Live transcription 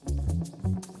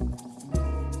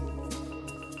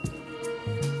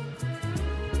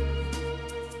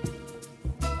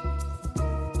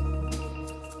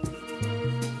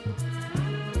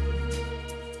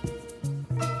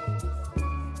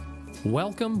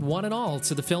Welcome, one and all,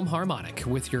 to the Film Harmonic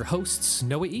with your hosts,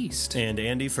 Noah East and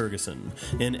Andy Ferguson.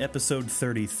 In episode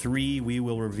 33, we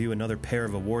will review another pair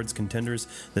of awards contenders,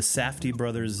 the Safdie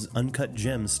Brothers' Uncut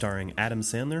Gems starring Adam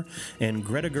Sandler, and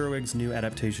Greta Gerwig's new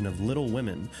adaptation of Little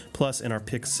Women. Plus, in our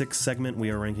Pick 6 segment, we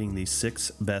are ranking the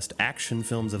 6 best action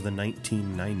films of the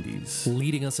 1990s.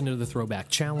 Leading us into the Throwback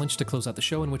Challenge to close out the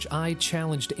show, in which I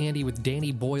challenged Andy with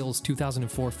Danny Boyle's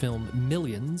 2004 film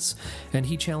Millions, and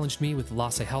he challenged me with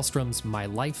Lasse Hallstrom's My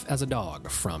Life as a Dog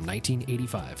from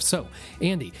 1985. So,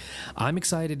 Andy, I'm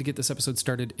excited to get this episode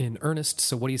started in earnest,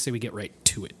 so what do you say we get right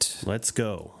to it? Let's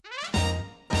go.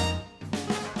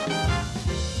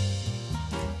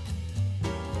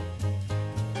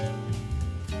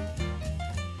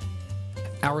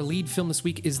 Our lead film this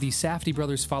week is the Safdie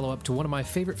Brothers' follow-up to one of my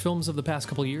favorite films of the past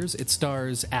couple years. It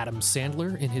stars Adam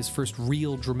Sandler in his first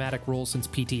real dramatic role since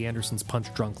P.T. Anderson's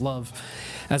Punch Drunk Love,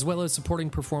 as well as supporting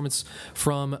performance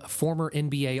from former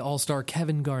NBA All-Star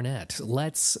Kevin Garnett.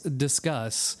 Let's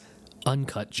discuss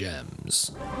Uncut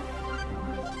Gems.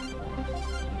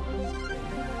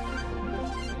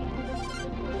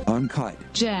 Uncut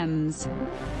Gems.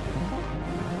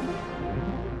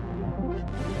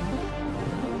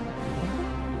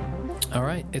 All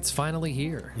right, it's finally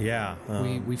here. Yeah.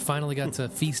 We finally got to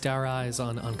feast our eyes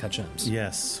on Uncut Gems.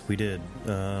 Yes, we did.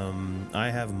 I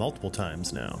have multiple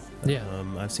times now. Yeah.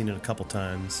 I've seen it a couple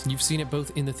times. You've seen it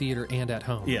both in the theater and at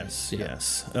home. Yes, Yeah.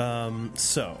 yes.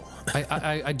 So...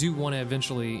 I do want to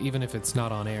eventually, even if it's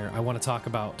not on air, I want to talk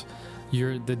about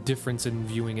the difference in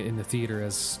viewing it in the theater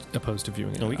as opposed to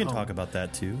viewing it. we at can home. talk about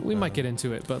that too. We might get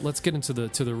into it, but let's get into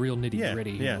the real nitty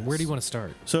gritty. Yeah. Where do you want to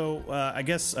start? So I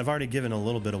guess I've already given a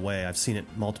little bit away. I've seen it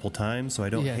multiple times, so I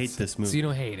don't hate this movie. So you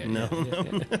don't hate it. No.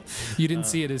 Yeah. You didn't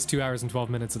see it as 2 hours and 12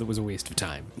 minutes that was a waste of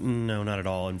time. No, not at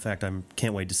all. In fact, I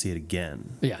can't wait to see it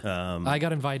again. Yeah. I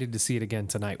got invited to see it again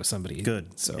tonight with somebody.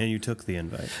 Good. So. And you took the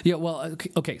invite. Yeah, well,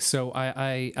 okay, so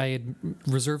I had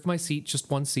reserved my seat, just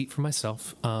one seat for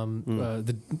myself.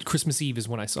 The Christmas Eve is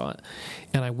when I saw it,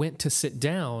 and I went to sit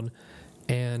down,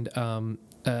 and I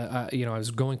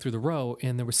was going through the row,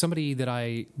 and there was somebody that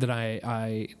I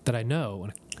know,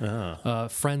 a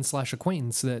friend /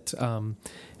 acquaintance that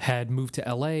had moved to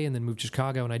LA and then moved to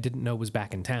Chicago, and I didn't know was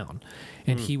back in town,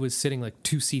 and he was sitting like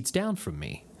 2 seats down from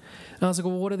me. And I was like,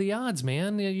 well, what are the odds,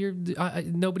 man?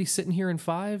 Nobody's sitting here in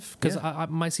 5? Because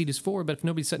my seat is 4, but if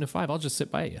nobody's sitting in 5, I'll just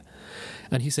sit by you.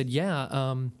 And he said,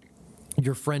 yeah,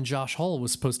 your friend Josh Hull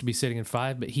was supposed to be sitting in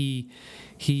 5, but he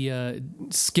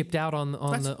skipped out on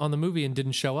the movie and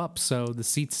didn't show up, so the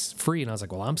seat's free. And I was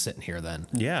like, well, I'm sitting here then.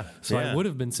 Yeah. So I would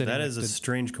have been sitting. That is a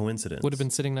strange coincidence. Would have been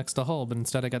sitting next to Hull, but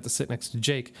instead I got to sit next to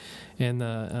Jake,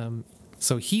 and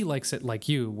so he likes it like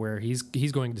you, where he's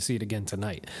going to see it again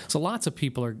tonight. So lots of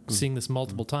people are seeing this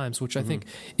multiple times, which I think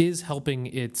is helping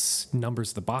its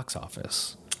numbers at the box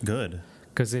office. Good.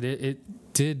 Because it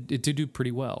did do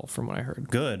pretty well from what I heard.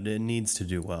 Good. It needs to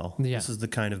do well. Yeah. This is the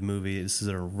kind of movie. This is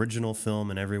an original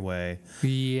film in every way.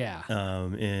 Yeah.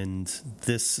 And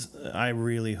this, I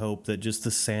really hope that just the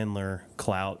Sandler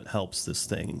clout helps this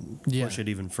thing push it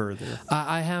even further.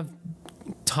 I have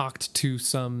talked to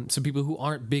some people who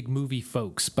aren't big movie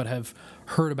folks, but have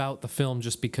heard about the film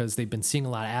just because they've been seeing a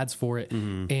lot of ads for it,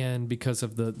 and because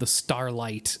of the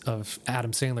starlight of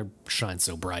Adam Sandler shines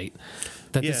so bright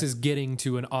that this is getting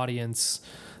to an audience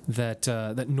that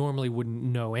normally wouldn't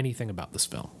know anything about this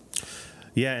film.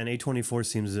 Yeah, and A24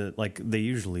 seems to, like they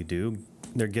usually do,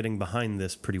 they're getting behind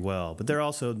this pretty well. But they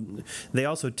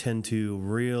also tend to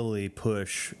really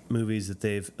push movies that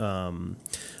they've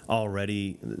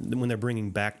already, when they're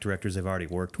bringing back directors they've already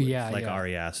worked with, like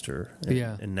Ari Aster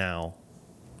and now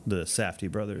the Safdie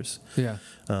Brothers. Yeah.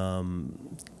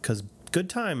 Because Good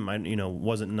Time,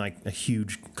 wasn't like a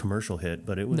huge commercial hit,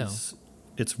 but it was. No.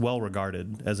 It's well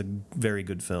regarded as a very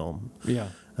good film. Yeah.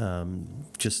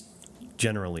 Just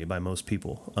generally by most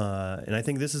people, and I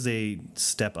think this is a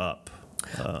step up.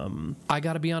 I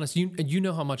got to be honest. You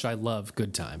know how much I love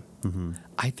Good Time. Mm-hmm.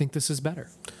 I think this is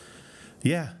better.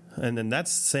 Yeah, and then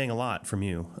that's saying a lot from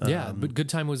you. Yeah, but Good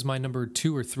Time was my number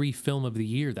 2 or 3 film of the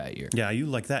year that year. Yeah, you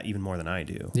like that even more than I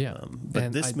do. Yeah, but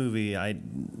and this movie,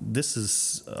 this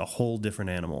is a whole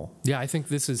different animal. Yeah, I think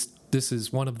this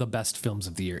is one of the best films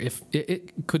of the year. If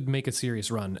it could make a serious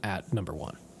run at number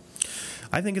 1.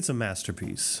 I think it's a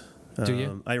masterpiece. Do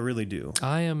you? I really do.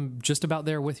 I am just about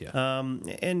there with you.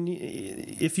 And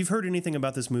if you've heard anything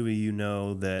about this movie, you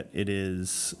know that it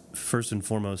is, first and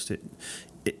foremost,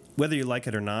 whether you like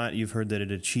it or not, you've heard that it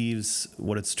achieves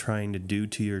what it's trying to do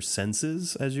to your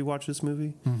senses as you watch this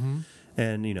movie. Mm-hmm.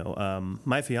 And,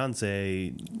 my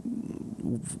fiance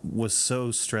was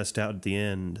so stressed out at the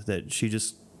end that she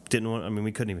just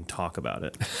we couldn't even talk about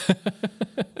it.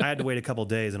 I had to wait a couple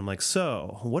days, and I'm like,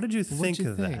 so what did you think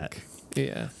of that?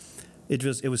 Yeah. It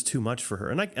was too much for her,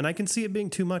 and I can see it being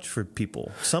too much for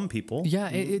some people. Yeah,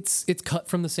 it's cut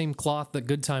from the same cloth that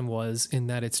Good Time was, in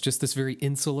that it's just this very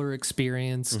insular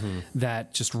experience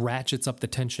that just ratchets up the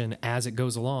tension as it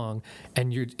goes along,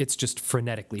 and it's just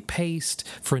frenetically paced,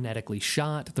 frenetically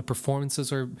shot. The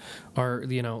performances are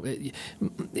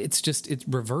it's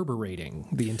reverberating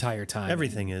the entire time.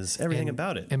 Everything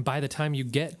about it. And by the time you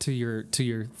get to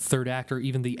your third act, or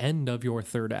even the end of your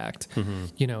third act,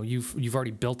 you've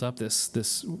already built up this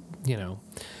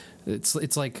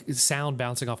it's like sound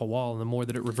bouncing off a wall, and the more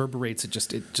that it reverberates, it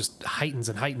just heightens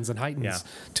and heightens and heightens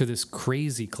to this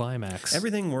crazy climax.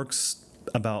 Everything works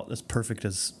about as perfect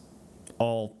as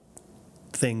all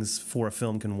things for a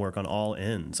film can work on all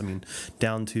ends. I mean,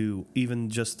 down to even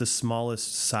just the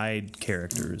smallest side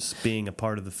characters being a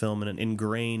part of the film and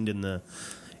ingrained in the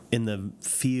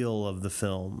feel of the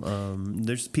film.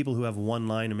 There's people who have one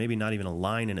line, and maybe not even a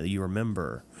line in it that you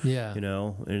remember. Yeah,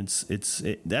 that's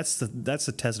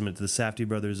a testament to the Safdie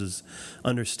Brothers'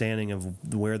 understanding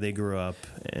of where they grew up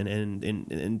and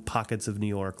in pockets of New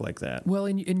York like that. Well,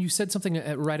 and you said something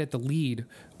right at the lead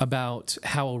about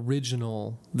how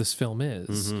original this film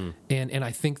is, and I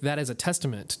think that is a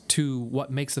testament to what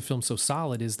makes the film so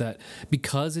solid. Is that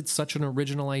because it's such an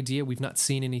original idea, we've not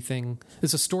seen anything.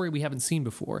 It's a story we haven't seen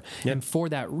before, and for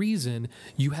that reason,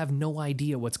 you have no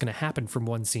idea what's going to happen from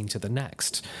one scene to the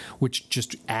next, which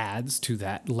just adds to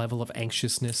that level of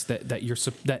anxiousness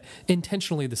that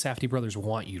intentionally the Safdie Brothers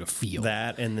want you to feel.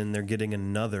 That, and then they're getting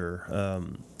another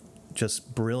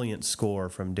just brilliant score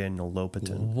from Daniel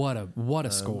Lopatin. What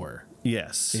a score.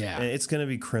 Yes. Yeah. It's going to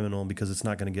be criminal because it's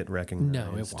not going to get recognized.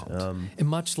 No, it won't. And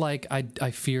much like I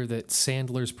fear that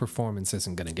Sandler's performance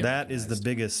isn't going to get recognized. That is the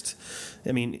biggest.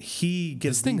 I mean, he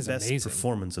gives the best amazing.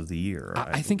 Performance of the year.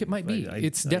 I think it might be.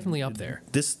 It's definitely up there.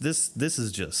 This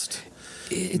is just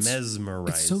mesmerizing.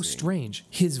 It's so strange.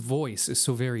 His voice is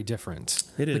so very different.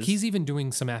 It is. Like, he's even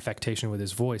doing some affectation with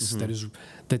his voice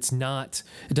that's not.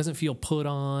 It doesn't feel put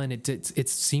on. It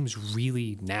seems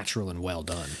really natural and well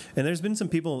done. And there's been some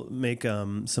people make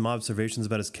some observations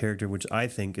about his character, which I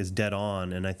think is dead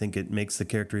on, and I think it makes the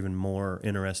character even more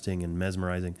interesting and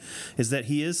mesmerizing, is that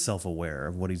he is self-aware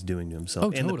of what he's doing to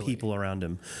himself and the people around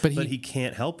him, but he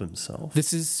can't help himself.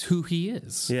 This is who he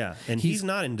is. Yeah, and he's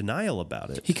not in denial about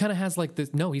it. He kind of has like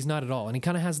this, no, he's not at all, and he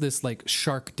kind of has this like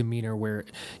shark demeanor where,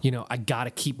 I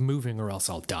gotta keep moving or else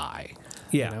I'll die.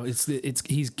 Yeah, it's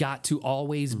he's got to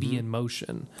always be in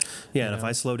motion. Yeah, and if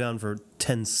I slow down for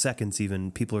 10 seconds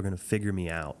even, people are going to figure me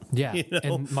out. Yeah,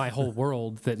 and my whole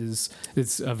world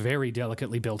it's a very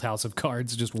delicately built house of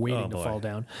cards just waiting to fall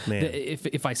down. Man.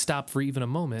 If I stop for even a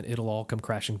moment, it'll all come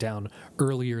crashing down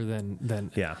earlier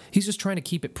than Yeah. He's just trying to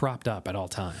keep it propped up at all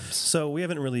times. So we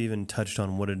haven't really even touched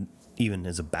on what it even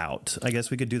is about. I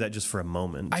guess we could do that just for a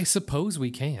moment. I suppose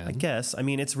we can. I guess. I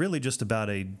mean, it's really just about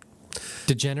a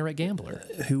degenerate gambler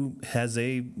who has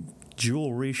a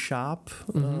jewelry shop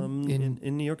in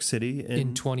New York City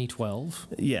in 2012.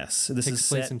 Yes, this takes is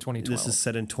place set in 2012. This is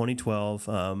set in 2012,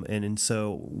 and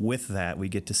so with that, we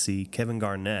get to see Kevin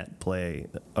Garnett play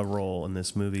a role in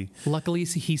this movie. Luckily,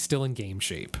 he's still in game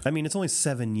shape. I mean, it's only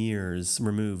 7 years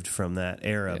removed from that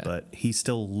era, but he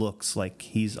still looks like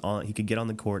he's on. He could get on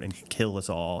the court and kill us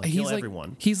all, kill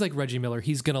everyone. He's like Reggie Miller.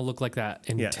 He's gonna look like that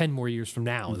in 10 more years from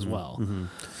now as well.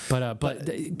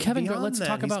 But Kevin, let's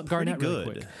talk about Garnett really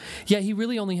quick. Yeah, he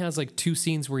really only has like 2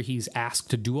 scenes where he's asked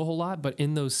to do a whole lot, but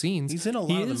in those scenes, he's in a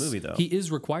lot of the movie, though. He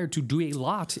is required to do a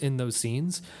lot in those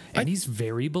scenes, and he's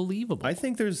very believable. I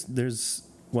think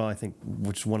I think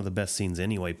which one of the best scenes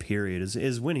anyway, period,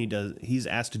 is when he's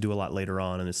asked to do a lot later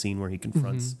on in a scene where he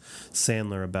confronts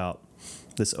Sandler about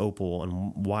this opal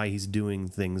and why he's doing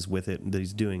things with it that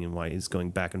he's doing and why he's going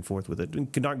back and forth with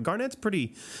it. Garnett's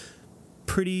pretty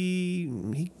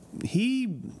he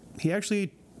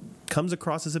actually comes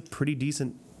across as a pretty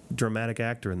decent dramatic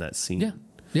actor in that scene.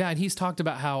 Yeah, and he's talked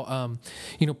about how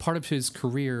part of his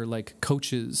career, like,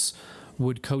 coaches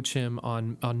would coach him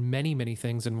on many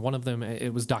things, and one of them,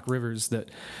 it was Doc Rivers that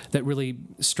really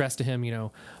stressed to him,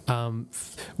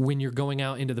 when you're going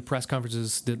out into the press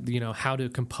conferences, that how to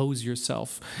compose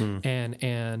yourself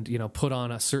and put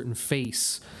on a certain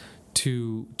face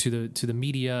to the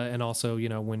media, and also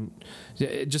when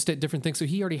just at different things. So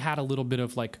he already had a little bit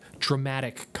of like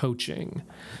dramatic coaching.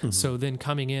 So then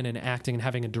coming in and acting and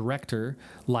having a director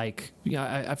like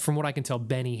from what I can tell,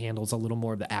 Benny handles a little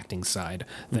more of the acting side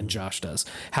than Josh does.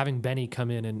 Having Benny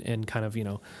come in and kind of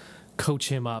coach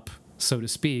him up so to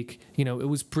speak, it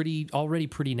was already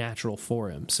pretty natural for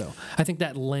him. So I think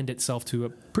that lent itself to a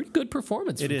pretty good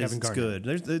performance from Kevin Garnett.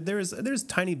 It's good. There's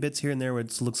tiny bits here and there where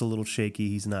it looks a little shaky.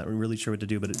 He's not really sure what to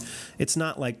do, but it's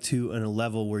not like to a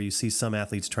level where you see some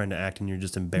athletes trying to act and you're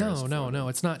just embarrassed. No,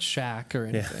 it's not Shaq or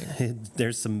anything. Yeah.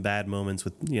 There's some bad moments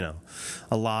with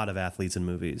a lot of athletes in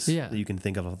movies that you can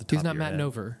think of off the top. He's not of your Matt head.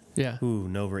 Nover. Yeah. Ooh,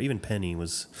 Nover. Even Penny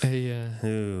was. Yeah.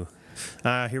 Ooh.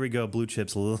 Here we go. Blue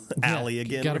Chips alley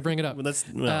again. Got to bring it up.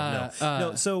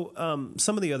 No. So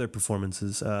some of the other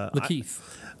performances. Lakeith.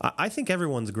 I think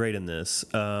everyone's great in this.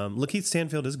 Lakeith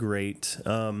Stanfield is great.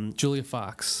 Julia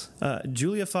Fox.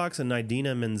 Julia Fox and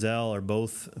Idina Menzel are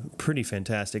both pretty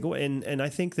fantastic. And I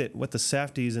think that what the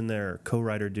Safdies and their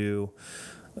co-writer do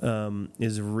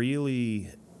is really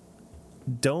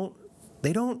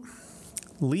they don't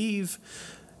leave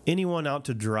anyone out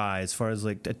to dry as far as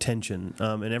like attention,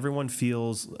 and everyone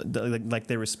feels like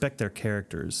they respect their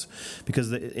characters,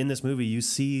 because in this movie you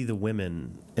see the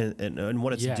women and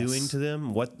what it's doing to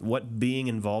them, what being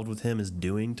involved with him is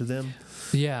doing to them.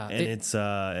 Yeah, and it's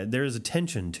there's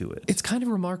attention to it. It's kind of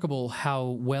remarkable how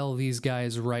well these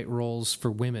guys write roles for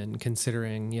women,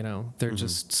 considering they're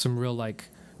just some real like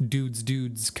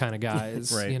dudes kind of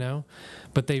guys, right.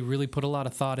 But they really put a lot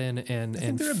of thought in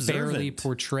and fairly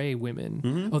portray women.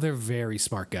 Mm-hmm. Oh, they're very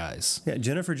smart guys. Yeah,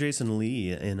 Jennifer Jason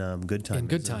Leigh in Good Time.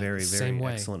 Good Time, a very, very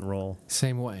excellent role.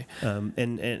 Same way.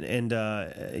 And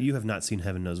you have not seen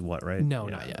Heaven Knows What, right? No,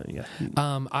 not yet.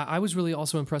 Yeah. I was really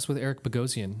also impressed with Eric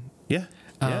Bogosian. Yeah.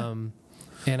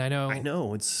 And I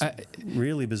know it's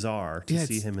really bizarre to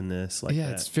see him in this like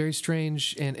that. It's very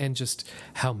strange and just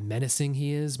how menacing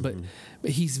he is, but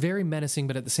he's very menacing,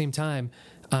 but at the same time,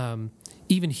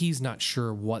 even he's not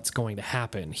sure what's going to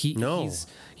happen. He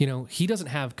doesn't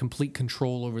have complete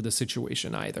control over the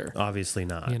situation either. Obviously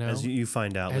not. As you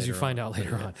find out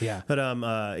later on. Yeah.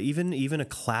 But even a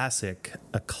classic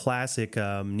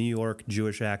New York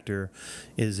Jewish actor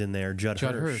is in there, Judd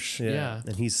Hirsch. Yeah.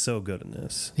 And he's so good in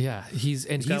this. Yeah, he's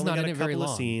not in it very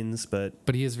long. Scenes, but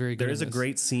he is very good. There is a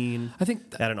great scene I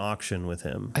think at an auction with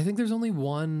him. I think there's only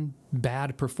one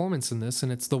bad performance in this,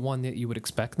 and it's the one that you would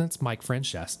expect, and that's Mike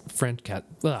Francesca.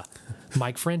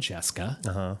 Mike Francesca.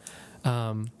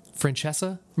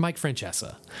 Mike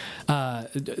Francesca.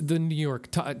 The New York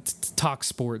talk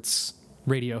sports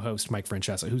radio host Mike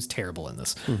Francesca, who's terrible in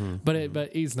this. Mm-hmm.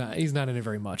 But he's not in it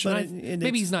very much.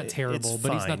 Maybe he's not terrible,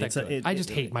 but he's not that good. I just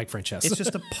hate Mike Francesca. It's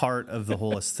just a part of the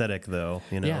whole aesthetic, though.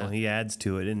 He adds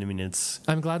to it, and I mean,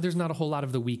 I'm glad there's not a whole lot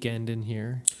of The Weeknd in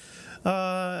here.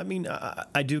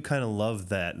 I do kind of love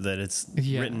that it's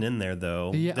written in there,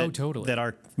 though. Yeah, totally. That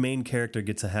our main character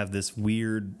gets to have this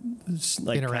weird,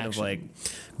 like, kind of like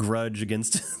grudge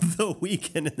against The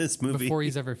Weeknd in this movie before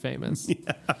he's ever famous.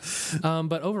 Yeah.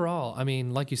 But overall, I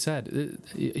mean, like you said,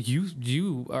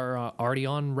 you are already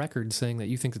on record saying that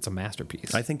you think it's a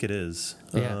masterpiece. I think it is.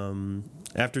 Yeah.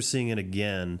 After seeing it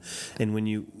again, and when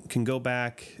you can go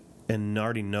back and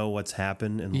already know what's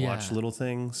happened and watch little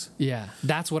things. Yeah,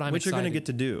 that's what I'm which excited. You're going to get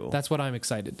to do. That's what I'm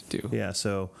excited to do. Yeah,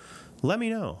 so let me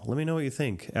know. Let me know what you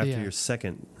think after your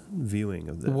second viewing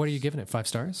of this. What are you giving it? 5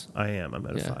 stars? I am. I'm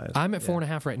at a 5. I'm at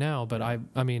 4.5 right now, but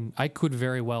I mean, I could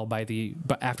very well but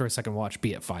after a second watch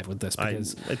be at 5 with this,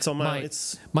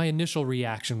 because my initial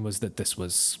reaction was that this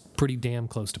was pretty damn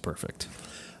close to perfect.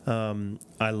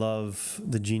 I love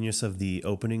the genius of the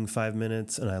opening 5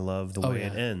 minutes, and I love the way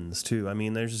it ends too. I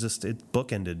mean, there's just it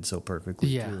bookended so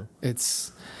perfectly. Too.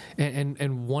 It's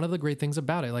and one of the great things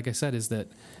about it, like I said, is that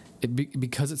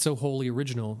because it's so wholly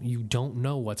original, you don't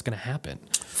know what's going to happen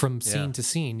from scene to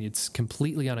scene. It's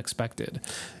completely unexpected.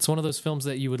 It's one of those films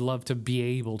that you would love to be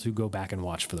able to go back and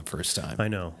watch for the first time. I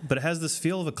know, but it has this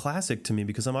feel of a classic to me,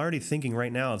 because I'm already thinking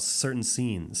right now of certain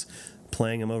scenes,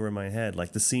 playing them over in my head,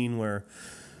 like the scene where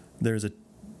there's a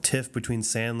tiff between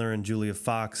Sandler and Julia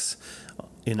Fox,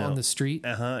 on the street.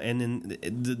 And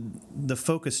then the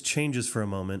focus changes for a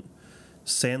moment.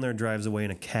 Sandler drives away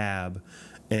in a cab,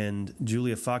 and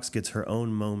Julia Fox gets her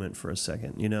own moment for a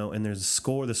second, and there's a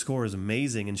score. The score is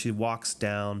amazing, and she walks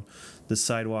down the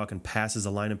sidewalk and passes a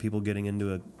line of people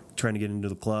trying to get into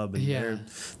the club, and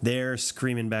they're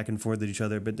screaming back and forth at each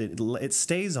other, but it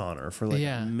stays on her for like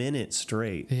a minute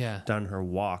straight down her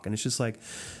walk, and it's just like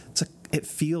it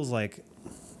feels like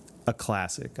a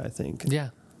classic, I think. Yeah,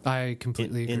 I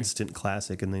completely agree. Instant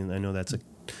classic, and then I know that's a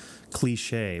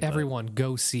cliche. Everyone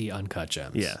go see Uncut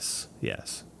Gems.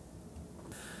 Yes.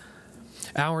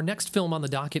 Our next film on the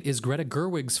docket is Greta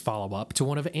Gerwig's follow-up to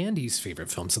one of Andy's favorite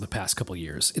films of the past couple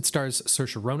years. It stars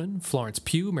Saoirse Ronan, Florence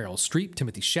Pugh, Meryl Streep,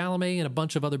 Timothée Chalamet, and a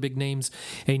bunch of other big names.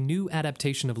 A new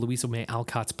adaptation of Louisa May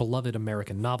Alcott's beloved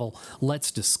American novel.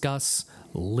 Let's discuss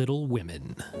Little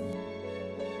Women.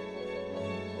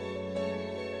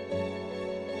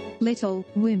 Little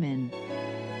Women.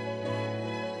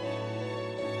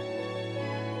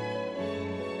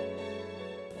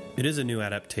 It is a new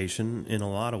adaptation in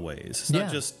a lot of ways. It's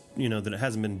not just, that it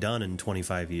hasn't been done in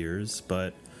 25 years,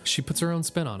 but... She puts her own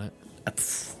spin on it.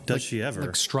 Does she ever?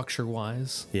 Like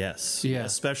structure-wise. Yes. Yeah.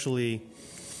 Especially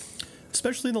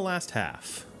in the last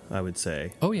half, I would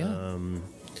say. Oh, yeah.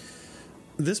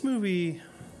 This movie,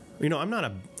 I'm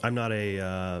not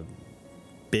a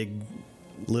big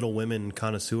Little Women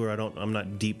connoisseur. I'm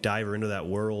not deep diver into that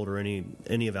world or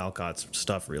any of Alcott's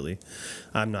stuff, really.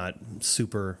 I'm not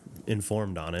super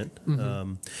informed on it.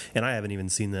 And I haven't even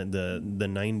seen the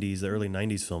 90s, the early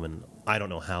 90s film in I don't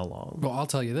know how long. Well, I'll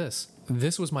tell you this.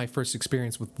 This was my first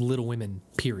experience with Little Women,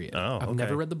 period. Oh, okay. I've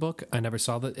never read the book. I never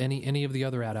saw any of the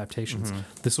other adaptations.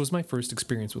 This was my first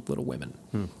experience with Little Women.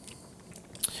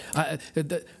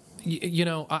 The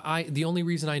only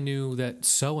reason I knew that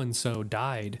so-and-so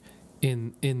died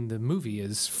in the movie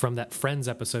is from that Friends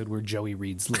episode where Joey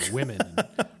reads Little Women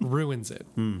and ruins it.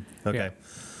 Okay. Yeah.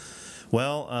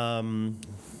 Well,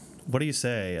 what do you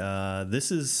say?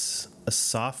 This is a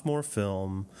sophomore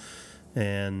film,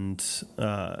 and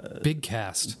big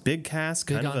cast, big kind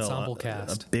of ensemble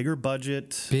cast, a bigger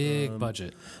budget,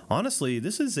 budget. Honestly,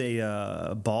 this is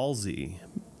a ballsy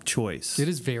choice. It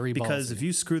is very because ballsy. if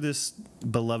you screw this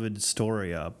beloved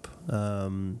story up,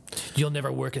 you'll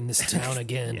never work in this town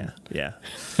again. Yeah.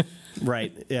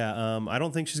 Right. Yeah. I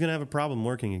don't think she's gonna have a problem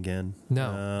working again.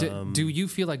 No. Do you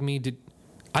feel like me?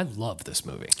 I love this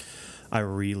movie. I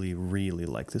really, really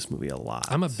like this movie a lot.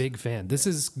 I'm a big fan. This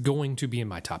is going to be in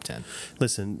my top 10.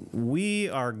 Listen, we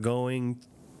are going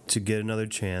to get another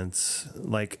chance,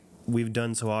 like we've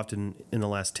done so often in the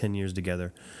last 10 years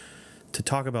together, to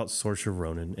talk about Saoirse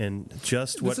Ronan and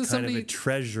just what kind of a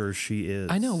treasure she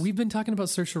is. I know. We've been talking about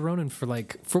Saoirse Ronan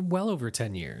for well over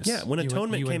 10 years. Yeah, when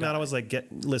Atonement came out, I was like,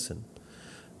 listen,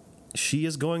 she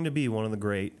is going to be one of the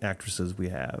great actresses we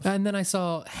have. And then I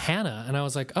saw Hannah, and I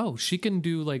was like, oh, she can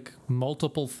do, like,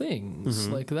 multiple things.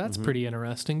 Like, that's pretty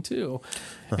interesting, too.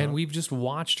 And we've just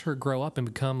watched her grow up and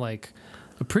become, like,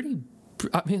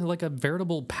 like a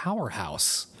veritable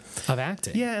powerhouse of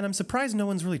acting. Yeah, and I'm surprised no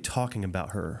one's really talking about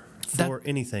her for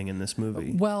anything in this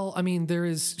movie. Well, I mean,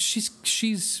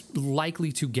 she's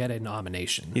likely to get a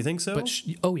nomination. You think so? But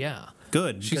oh, yeah.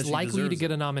 Good. She's likely to get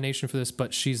a nomination for this,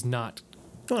 but she's not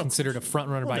considered a front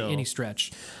runner by any stretch.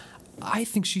 I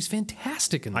think she's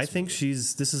fantastic in this. I think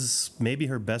this is maybe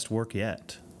her best work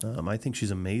yet. I think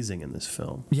she's amazing in this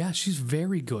film. Yeah, she's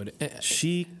very good.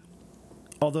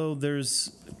 Although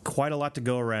there's quite a lot to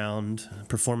go around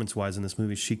performance-wise in this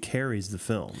movie, she carries the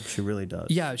film. She really does.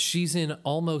 Yeah, she's in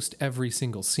almost every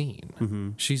single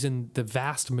scene. She's in the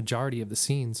vast majority of the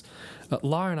scenes.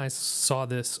 Laura and I saw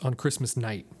this on Christmas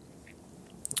night.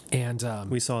 And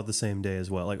we saw it the same day as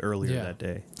well, like earlier that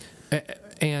day.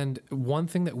 And one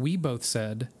thing that we both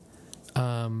said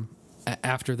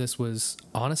after this was,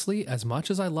 honestly, as much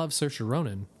as I love Saoirse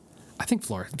Ronan, I think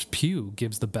Florence Pugh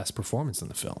gives the best performance in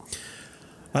the film.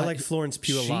 I like Florence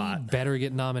Pugh a lot. She better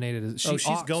get nominated. She's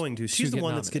going to. She's the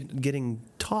one that's getting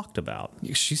talked about.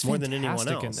 She's more than anyone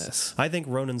else. in this. I think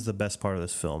Ronan's the best part of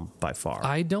this film by far.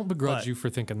 I don't begrudge you for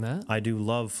thinking that. I do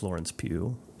love Florence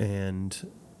Pugh, and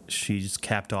she's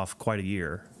capped off quite a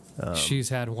year. She's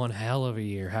had one hell of a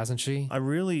year, hasn't she? I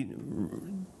really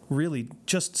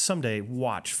just someday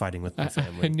watch Fighting with My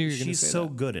Family. I knew you were going to say She's so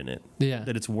good in it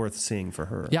that it's worth seeing for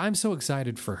her. Yeah, I'm so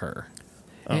excited for her.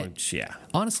 Oh, yeah.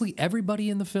 Honestly, everybody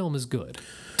in the film is good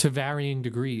to varying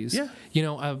degrees. Yeah.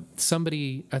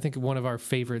 Somebody, I think one of our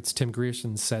favorites, Tim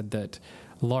Grierson, said that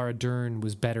Laura Dern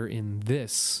was better in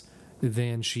this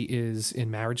than she is in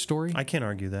Marriage Story. I can't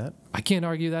argue that. I can't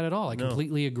argue that at all. I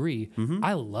completely agree.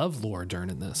 I love Laura Dern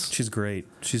in this. She's great.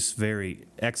 She's very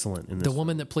excellent in this. The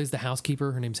woman that plays the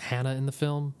housekeeper, her name's Hannah in the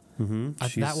film.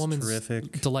 That woman's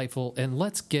terrific. Delightful. And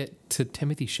let's get to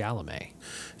Timothée Chalamet.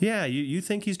 Yeah, you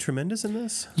think he's tremendous in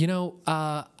this?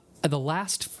 The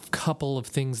last couple of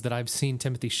things that I've seen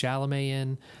Timothée Chalamet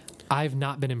in, I've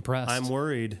not been impressed. I'm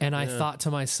worried. And I thought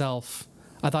to myself,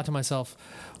 I thought to myself,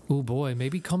 oh boy,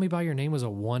 maybe Call Me by Your Name was a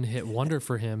one-hit wonder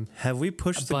for him. Have we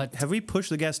pushed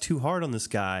the gas too hard on this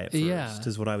guy at first,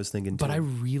 is what I was thinking too. But I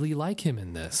really like him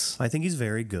in this. I think he's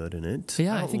very good in it.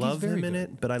 Yeah, I I think love he's very him in good.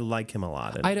 it, but I like him a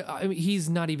lot. I mean, he's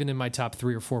not even in my top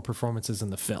 3 or 4 performances in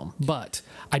the film, but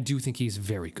I do think he's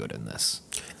very good in this.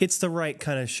 It's the right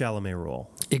kind of Chalamet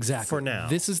role. Exactly. For now.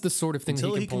 This is the sort of thing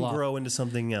Until he can pull off. grow into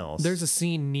something else. There's a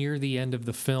scene near the end of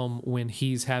the film when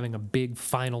he's having a big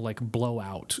final like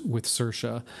blowout with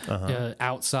Saoirse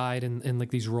outside in like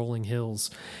these rolling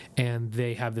hills, and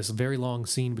they have this very long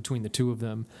scene between the two of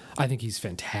them. I think he's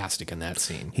fantastic in that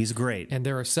scene. He's great. And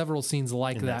there are several scenes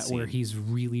like that where he's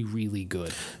really, really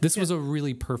good. This was a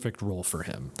really perfect role for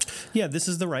him. Yeah, this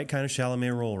is the right kind of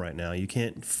Chalamet role right now. You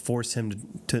can't force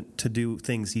him to do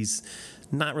things he's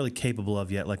not really capable of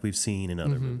yet, like we've seen in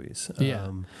other movies. Yeah,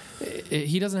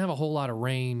 he doesn't have a whole lot of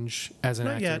range as an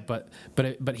actor, yet. but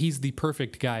he's the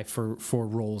perfect guy for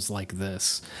roles like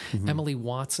this. Emma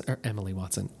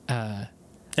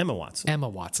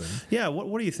Watson. Yeah,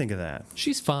 what do you think of that?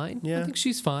 She's fine. Yeah. I think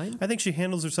she's fine. I think she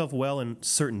handles herself well in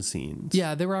certain scenes.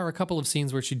 Yeah, there are a couple of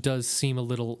scenes where she does seem a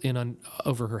little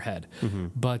over her head,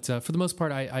 but for the most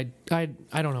part, I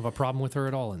don't have a problem with her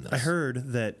at all in this. I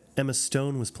heard that Emma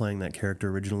Stone was playing that character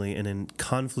originally, and in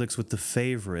conflicts with The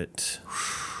Favorite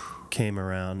came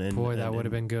around, and boy, that would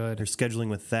have been good. Her scheduling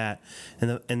with that,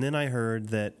 and then I heard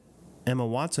that Emma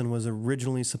Watson was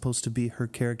originally supposed to be her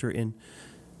character in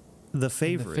The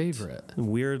Favorite.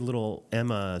 Weird little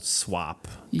Emma swap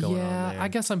going on there. I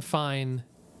guess I'm fine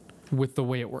with the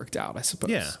way it worked out, I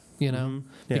suppose. Yeah. You know?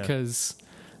 Yeah. Because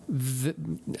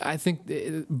I think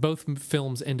both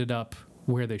films ended up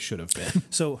where they should have been.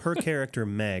 So her character,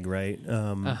 Meg, right?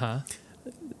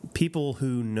 People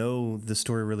who know the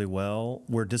story really well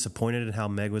were disappointed at how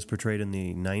Meg was portrayed in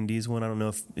the 90's one. I don't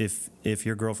know if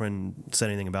your girlfriend said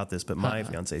anything about this, but my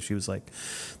fiance, she was like,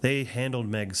 they handled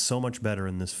Meg so much better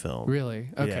in this film. Really?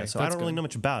 Okay. Yeah, so I don't really know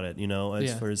much about it,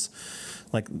 as far as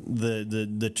like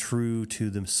the true to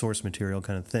the source material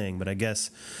kind of thing. But I guess,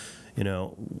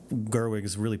 Gerwig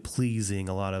is really pleasing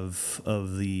a lot of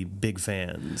the big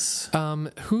fans.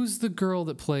 Who's the girl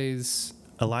that plays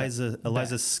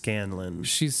Eliza Scanlon.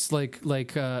 She's like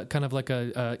kind of like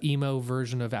a emo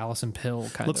version of Alison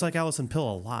Pill. Looks like Alison Pill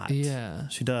a lot. Yeah,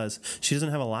 she does. She doesn't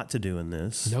have a lot to do in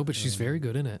this. No, but she's very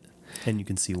good in it, and you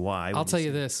can see why. I'll tell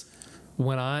you this: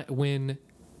 when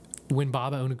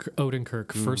Bob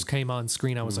Odenkirk first came on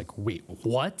screen, I was like, wait,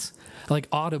 what? Like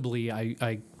audibly,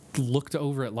 I looked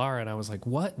over at Lara and I was like,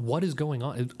 what is going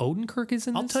on? Odenkirk is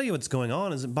in this? I'll tell you what's going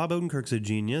on is that Bob Odenkirk's a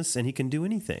genius and he can do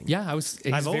anything. Yeah,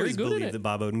 I've always believed that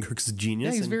Bob Odenkirk's a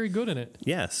genius. Yeah, he's very good in it.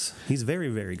 Yes, he's very,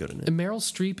 very good in it. And Meryl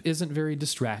Streep isn't very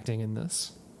distracting in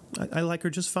this. I like her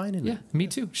just fine in it. Yeah, me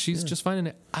too. She's just fine in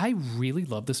it. I really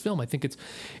love this film. I think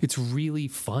it's really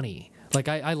funny. Like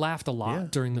I laughed a lot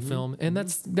during the film, and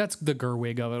that's the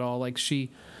Gerwig of it all. Like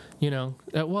she,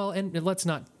 and let's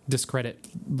not discredit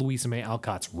Louisa May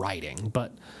Alcott's writing,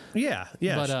 but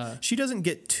she doesn't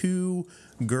get too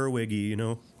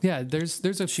Gerwiggy, Yeah, there's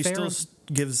a she fair, still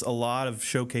gives a lot of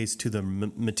showcase to the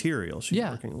material she's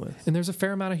working with, and there's a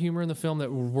fair amount of humor in the film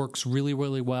that works really,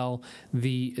 really well.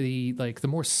 The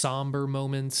more somber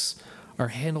moments are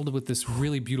handled with this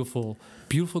really beautiful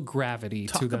gravity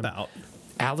to them.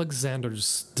 Alexander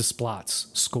Desplat's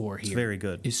score here very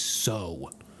good. Is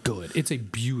so good. It's a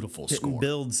beautiful score. It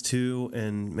builds too,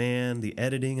 and man, the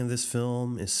editing of this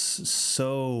film is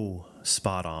so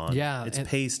spot on. Yeah, it's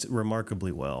paced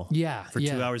remarkably well. Yeah, for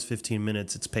 2 hours 15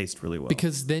 minutes, it's paced really well.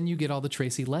 Because then you get all the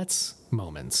Tracy Letts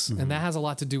moments, and that has a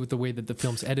lot to do with the way that the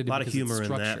film's edited. A lot of humor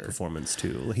in that performance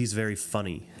too. He's very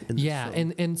funny. In this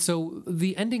film. and so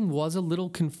the ending was a little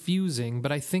confusing,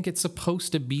 but I think it's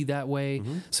supposed to be that way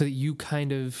so that you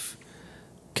kind of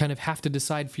have to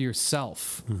decide for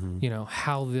yourself,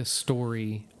 how this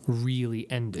story really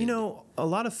ended. A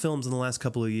lot of films in the last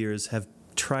couple of years have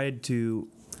tried to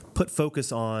put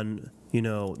focus on,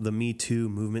 the Me Too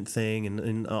movement thing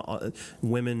and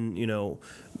women,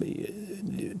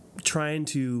 trying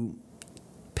to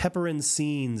pepper in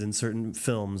scenes in certain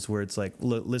films where it's like,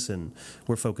 listen,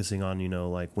 we're focusing on,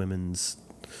 like women's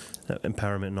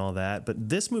empowerment and all that, but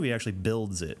this movie actually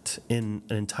builds it in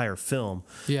an entire film,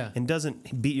 and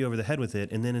doesn't beat you over the head with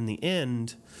it, and then in the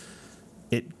end,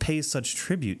 it pays such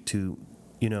tribute to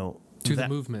the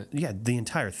movement, the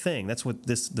entire thing. That's what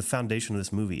the foundation of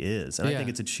this movie is, and I think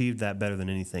it's achieved that better than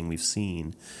anything we've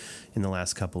seen in the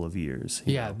last couple of years.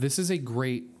 You know? This is a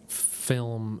great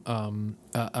film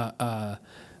that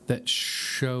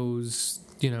shows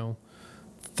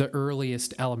the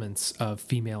earliest elements of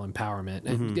female empowerment,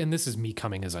 and this is me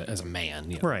coming as a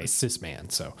man, Right. a cis man,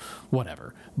 so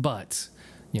whatever. But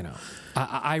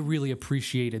I really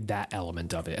appreciated that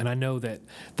element of it, and I know that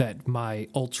my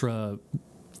ultra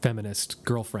feminist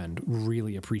girlfriend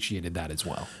really appreciated that as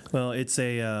well. Well, it's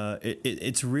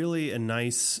it's really a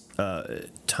nice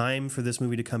time for this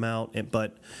movie to come out,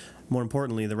 but more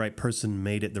importantly, the right person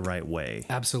made it the right way.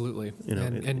 Absolutely,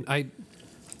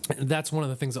 that's one of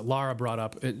the things that Lara brought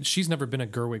up. She's never been a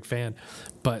Gerwig fan,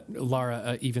 but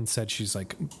Lara even said she's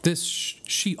like,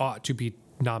 she ought to be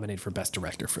nominated for Best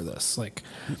Director for this. Like,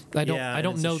 I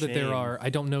don't know that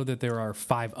there are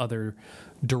 5 other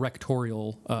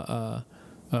directorial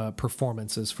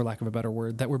performances, for lack of a better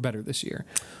word, that were better this year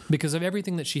because of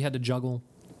everything that she had to juggle.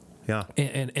 Yeah,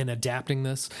 and adapting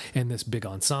this and this big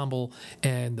ensemble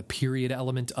and the period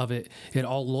element of it, it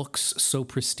all looks so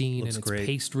pristine and it's great.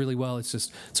 Paced really well. It's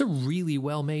a really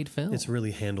well made film. It's really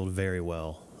handled very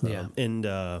well. Yeah,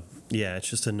 it's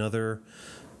just another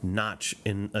notch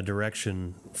in a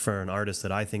direction for an artist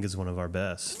that I think is one of our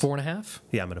best. 4.5.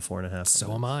 Yeah, I'm at a 4.5.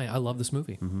 So am I. I love this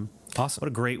movie. Awesome. What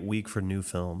a great week for new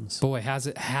films. Boy, has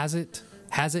it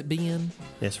been?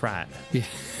 That's right. Yeah.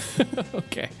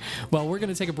 Okay. Well, we're going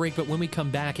to take a break, but when we come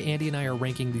back, Andy and I are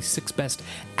ranking the 6 best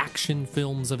action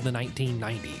films of the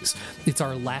 1990s. It's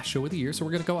our last show of the year, so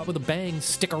we're going to go out with a bang.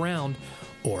 Stick around,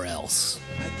 or else.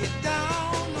 I get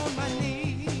down on my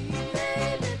knees,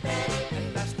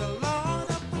 and that's the Lord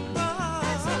up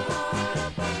above.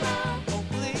 Oh,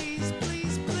 please,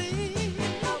 please, please,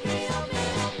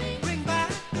 bring back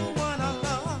the one I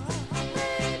love.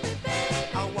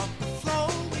 I walk the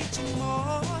floor each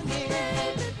morning.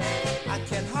 I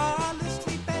can hardly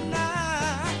sleep at night.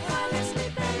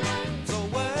 So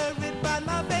worried about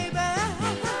my baby,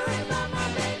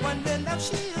 wondering if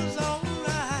she is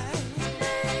alright.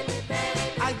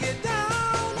 I get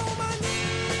down on my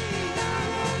knees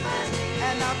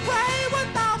and I pray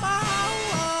without my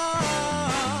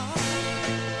heart.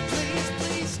 Please,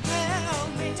 please tell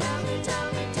me,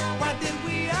 why did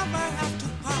we ever have to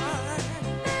part?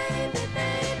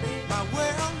 My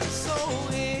world is so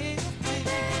empty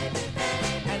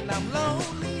and I'm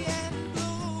lonely and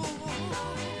blue.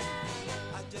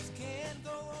 I just can't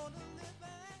go on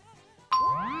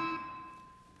living.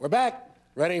 We're back,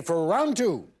 ready for round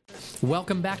 2.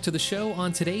 Welcome back to the show.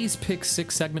 On today's Pick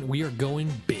 6 segment, we are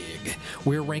going big.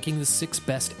 We're ranking the 6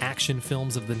 best action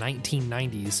films of the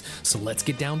 1990s, so let's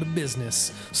get down to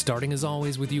business. Starting as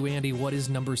always with you, Andy, what is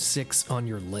number 6 on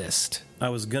your list? I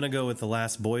was going to go with The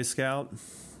Last Boy Scout,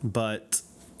 but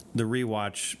the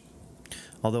rewatch,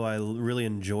 although I really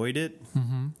enjoyed it,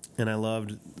 and I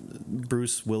loved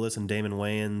Bruce Willis and Damon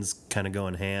Wayans kind of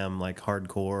going ham, like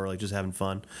hardcore, like just having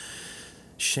fun.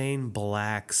 Shane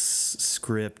Black's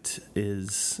script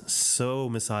is so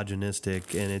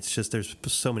misogynistic, and it's just there's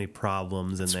so many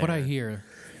problems in there. That's what I hear.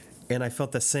 And I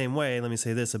felt the same way. Let me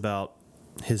say this about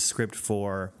his script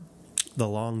for The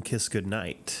Long Kiss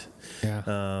Goodnight. Yeah.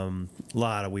 A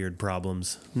lot of weird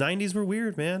problems. 90s were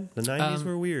weird, man. The 90s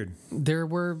were weird. There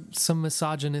were some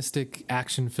misogynistic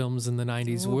action films in the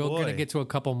 90s. Oh, We're boy. going to get to a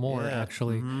couple more, Yeah.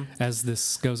 actually, as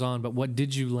this goes on. But what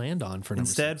did you land on for number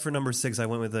Instead, for number 6, I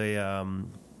went with a,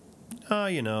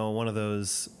 one of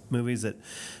those movies that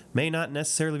may not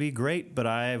necessarily be great, but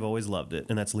I've always loved it,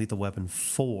 and that's Lethal Weapon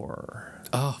 4. 6?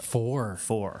 Oh, 4.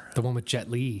 4. The one with Jet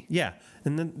Li. Yeah,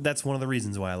 and then that's one of the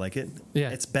reasons why I like it. Yeah.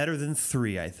 It's better than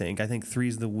 3, I think. I think 3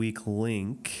 is the weak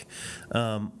link.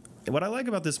 What I like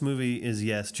about this movie is,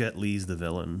 yes, Jet Li's the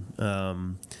villain.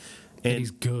 And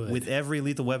he's good. With every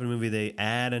Lethal Weapon movie, they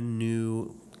add a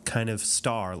new kind of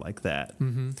star like that.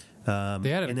 Mm-hmm.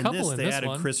 They added and a couple in they this added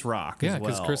one. Chris Rock Yeah, as well.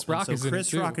 'cause Chris Rock and is so in it, Chris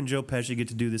too. Rock and Joe Pesci get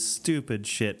to do this stupid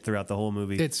shit throughout the whole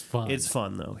movie. It's fun. It's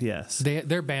fun, though, yes.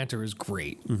 Their banter is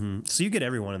great. So you get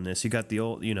everyone in this. You got the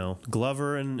old,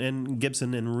 Glover and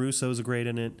Gibson and Russo's great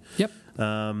in it. Yep.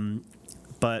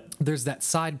 But There's that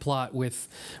side plot with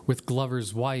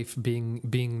Glover's wife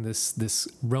being this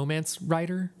romance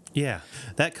writer. yeah,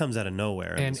 that comes out of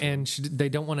nowhere. in this one. They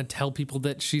don't want to tell people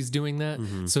that she's doing that.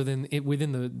 So then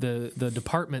within the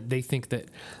department, they think that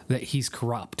he's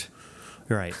corrupt.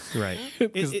 Right.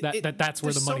 'Cause that's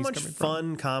where the money's there's so much coming from.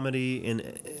 fun comedy, and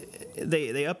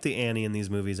they up the ante in these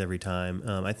movies every time.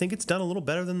 I think it's done a little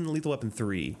better than Lethal Weapon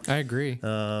 3. I agree.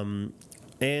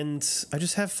 And I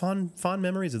just have fond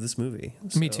memories of this movie.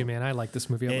 Me So- too, man. I like this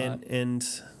movie a lot. And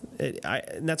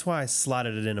that's why I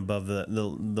slotted it in above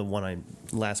the one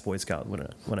Last Boy Scout when I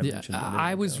Yeah, mentioned.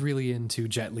 I was really into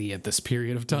Jet Li at this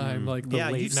period of time, like the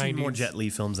late you've 90s. seen more Jet Li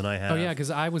films than I have. Oh yeah,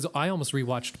 because I almost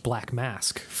rewatched Black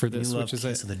Mask for You this, love which is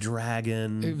Kiss of the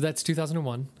Dragon. that's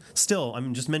 2001. Still,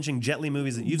 I'm just mentioning Jet Li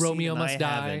movies that you've Romeo seen and Must I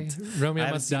Die. haven't. Romeo I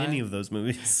haven't Must seen Die. any of those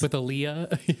movies. With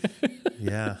Aaliyah.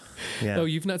 yeah. Oh,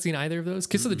 you've not seen either of those?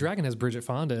 Kiss of the Dragon has Bridget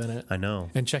Fonda in it. I know.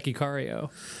 And Checky Cario.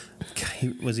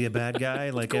 Was he a bad guy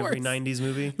like every course. 90s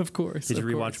movie? Of course. Did you of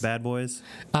rewatch course. Bad Boys?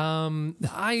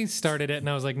 I started it and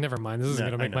I was like, never mind. This isn't No,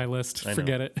 going to I make know. my list. I know.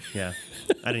 Forget it. Yeah.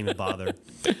 I didn't even bother.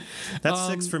 That's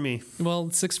 6 for me.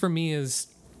 Well, 6 for me is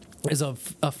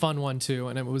a fun one too,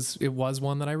 and it was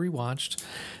one that I rewatched,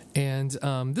 and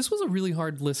this was a really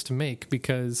hard list to make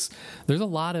because there's a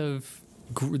lot of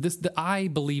I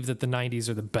believe that the 90s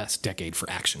are the best decade for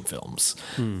action films.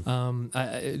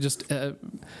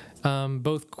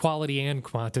 Both quality and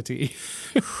quantity.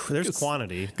 There's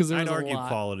quantity. 'cause there I'd was a argue lot.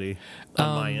 quality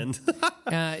on my end.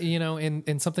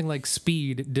 And something like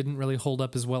Speed didn't really hold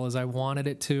up as well as I wanted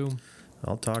it to.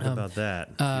 I'll talk about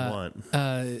that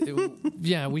if you want.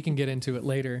 Yeah, we can get into it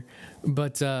later.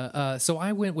 But so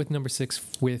I went with number 6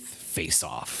 with Face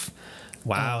Off.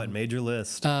 Wow, it made your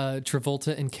list.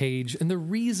 Travolta and Cage. And the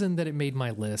reason that it made my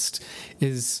list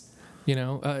is,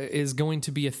 is going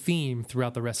to be a theme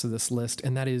throughout the rest of this list,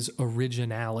 and that is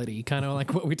originality. Kind of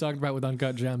like what we talked about with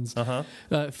Uncut Gems.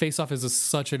 Face Off is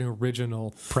such an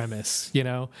original premise,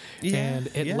 and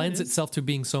it lends it is. itself to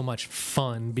being so much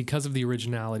fun because of the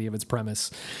originality of its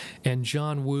premise. And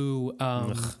John Woo...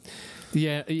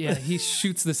 Yeah, he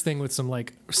shoots this thing with some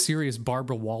like serious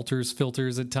Barbara Walters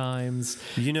filters at times.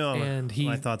 And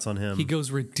my thoughts on him. He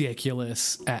goes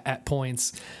ridiculous at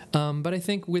points. But I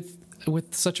think with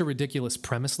such a ridiculous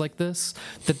premise like this,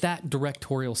 that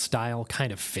directorial style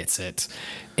kind of fits it.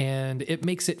 And it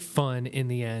makes it fun in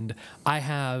the end. I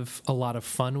have a lot of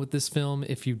fun with this film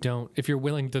if you're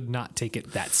willing to not take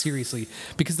it that seriously.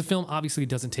 Because the film obviously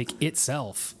doesn't take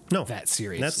itself that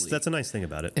seriously. That's a nice thing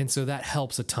about it. And so that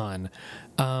helps a ton.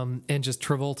 And just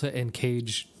Travolta and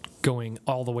Cage going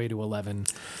all the way to 11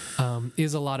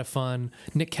 is a lot of fun.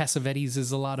 Nick Cassavetes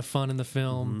is a lot of fun in the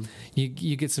film.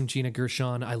 You get some Gina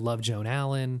Gershon. I love Joan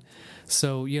Allen.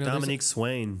 So Dominique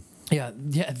Swain. Yeah.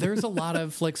 There's a lot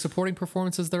of like supporting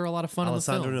performances that are a lot of fun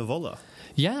Alessandro in the film. Nivola.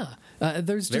 Yeah,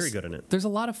 there's Very good in it. There's a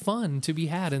lot of fun to be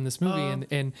had in this movie,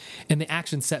 and the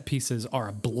action set pieces are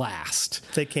a blast.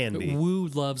 They can be. Woo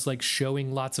loves like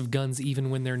showing lots of guns even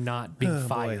when they're not being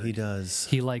fired. Boy, he does.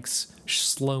 He likes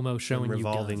slow mo showing you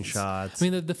revolving guns. shots. I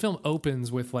mean, the film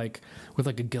opens with like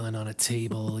a gun on a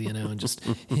table, and just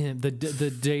him, the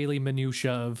daily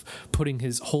minutia of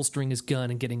holstering his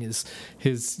gun and getting his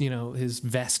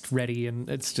vest ready, and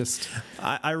it's just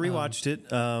I rewatched it.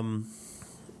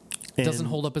 doesn't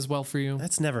hold up as well for you.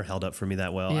 That's never held up for me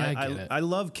that well. Yeah, I get it. I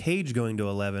love Cage going to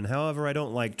 11. However, I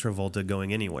don't like Travolta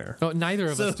going anywhere. Oh, neither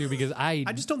of us do because I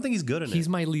just don't think he's good in it. He's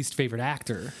my least favorite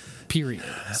actor. Period.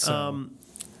 So.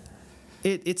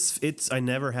 It's I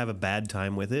never have a bad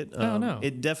time with it. No.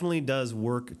 It definitely does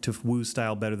work to Woo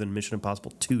style better than Mission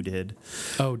Impossible 2 did.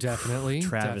 Oh, definitely.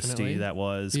 Travesty definitely. that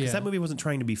was. Because Yeah. that movie wasn't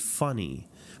trying to be funny,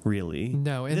 really.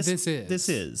 No, and this is. This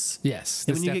is. Yes.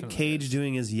 And this when you get definitely Cage is.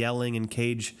 doing his yelling and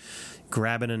Cage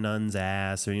grabbing a nun's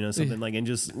ass or something like, and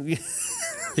just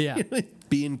Yeah.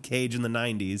 being Cage in the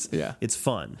 90s. Yeah. It's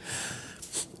fun.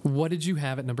 What did you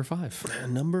have at number 5?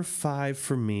 Number 5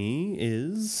 for me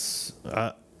is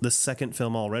the second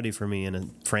film already for me in a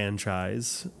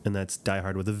franchise, and that's Die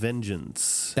Hard with a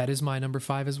Vengeance. That is my number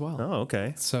 5 as well. Oh,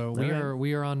 okay. So All right.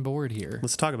 we are on board here.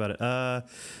 Let's talk about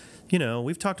it.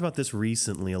 We've talked about this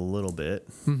recently a little bit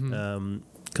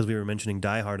because we were mentioning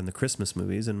Die Hard in the Christmas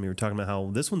movies, and we were talking about how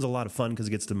this one's a lot of fun because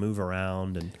it gets to move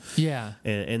around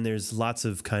and there's lots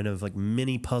of kind of like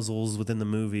mini puzzles within the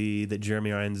movie that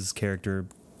Jeremy Irons' character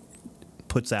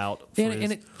puts out.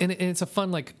 And it's a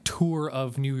fun like tour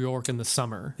of New York in the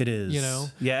summer. It is.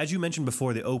 Yeah, as you mentioned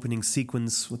before, the opening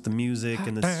sequence with the music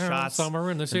and the shots, summer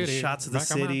in the city, and the shots of the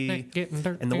city,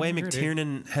 and the way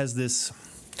McTiernan has this.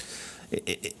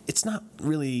 It's not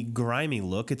really grimy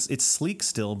look. It's sleek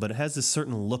still, but it has this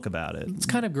certain look about it. It's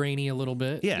kind of grainy a little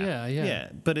bit. Yeah.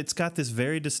 But it's got this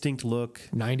very distinct look.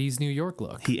 90s New York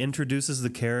look. He introduces the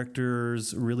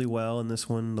characters really well in this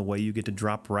one. The way you get to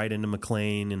drop right into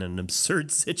McClane in an absurd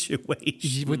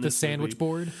situation With the sandwich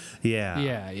board?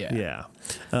 Yeah.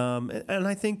 And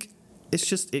I think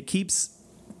it keeps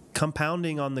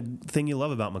compounding on the thing you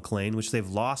love about McClane, which they've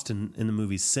lost in the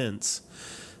movies since,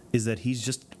 is that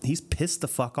he's pissed the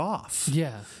fuck off.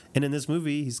 Yeah. And in this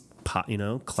movie, he's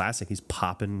classic. He's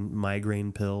popping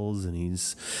migraine pills, and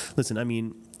listen. I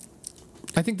mean,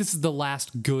 I think this is the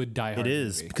last good Die Hard it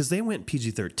is movie. because they went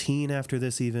PG-13 after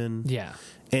this, even. Yeah.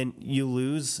 And you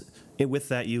lose. With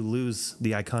that, you lose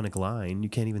the iconic line. You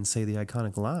can't even say the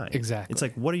iconic line. Exactly. It's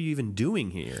like, what are you even doing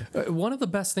here? One of the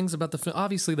best things about the film,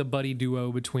 obviously the buddy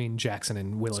duo between Jackson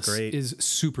and Willis great. is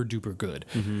super duper good.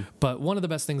 But one of the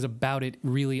best things about it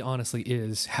really honestly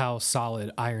is how solid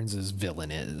Irons'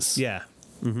 villain is. Yeah.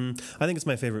 I think it's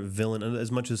my favorite villain.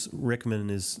 As much as Rickman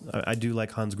is, I do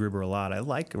like Hans Gruber a lot. I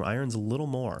like Irons a little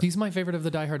more. He's my favorite of the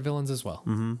Die Hard villains as well.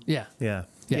 Yeah.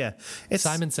 Yeah.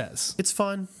 Simon Says. It's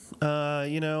fun,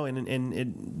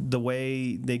 and the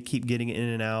way they keep getting in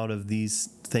and out of these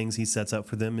things he sets up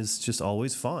for them is just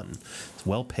always fun. It's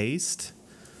well paced.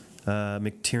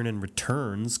 McTiernan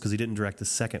returns because he didn't direct the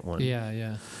second one.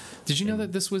 Yeah. Did you know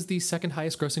that this was the second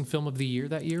highest grossing film of the year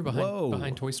that year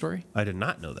behind Toy Story? I did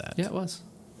not know that. Yeah, it was.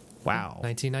 Wow.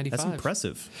 1995. That's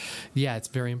impressive. Yeah, it's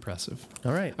very impressive.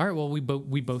 All right. Well, we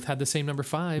both had the same number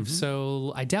 5,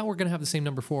 so I doubt we're going to have the same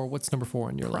number 4. What's number 4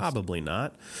 on your list? Probably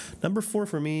not. Number 4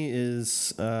 for me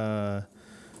is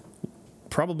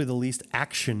probably the least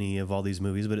action-y of all these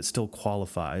movies, but it still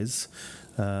qualifies.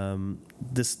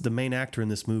 The main actor in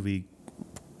this movie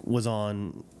was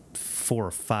on 4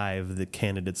 or 5 of the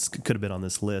candidates could have been on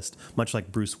this list, much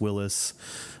like Bruce Willis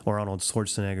or Arnold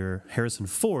Schwarzenegger. Harrison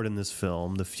Ford in this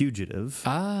film, The Fugitive,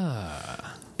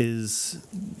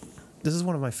 this is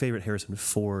one of my favorite Harrison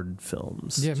Ford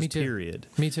films. Yeah, just me too. Period.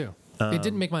 Me too. It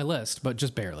didn't make my list, but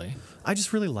just barely. I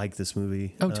just really like this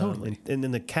movie. Oh, totally. And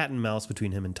then the cat and mouse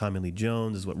between him and Tommy Lee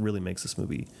Jones is what really makes this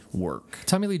movie work.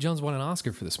 Tommy Lee Jones won an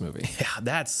Oscar for this movie. Yeah,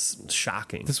 that's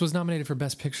shocking. This was nominated for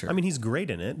Best Picture. I mean, he's great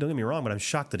in it. Don't get me wrong, but I'm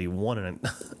shocked that he won an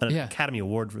Yeah. Academy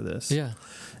Award for this. Yeah.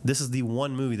 This is the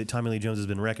one movie that Tommy Lee Jones has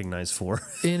been recognized for.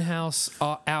 In-house,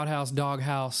 outhouse,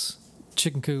 doghouse,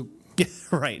 chicken coop. Yeah,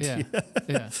 right.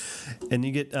 Yeah. And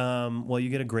you get you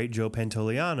get a great Joe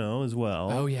Pantoliano as well.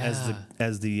 Oh, yeah.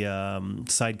 As the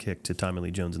sidekick to Tommy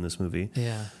Lee Jones in this movie.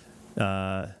 Yeah.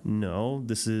 No,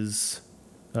 this is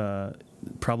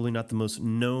probably not the most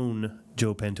known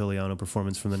Joe Pantoliano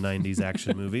performance from the 90s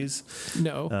action movies.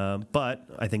 No. But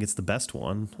I think it's the best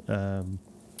one.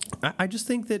 I just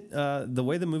think that the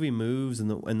way the movie moves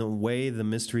and the way the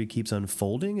mystery keeps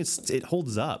unfolding, it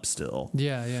holds up still.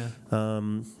 Yeah.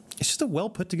 It's just a well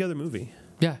put together movie.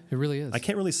 Yeah, it really is. I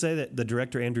can't really say that the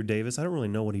director Andrew Davis, I don't really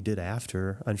know what he did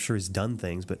after. I'm sure he's done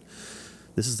things, but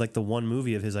this is like the one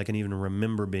movie of his I can even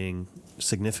remember being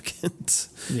significant.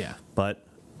 Yeah. But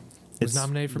was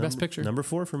nominated for Best Picture. Number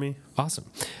 4 for me. Awesome.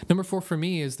 Number 4 for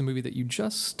me is the movie that you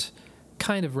just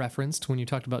kind of referenced when you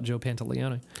talked about Joe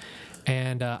Pantoliano.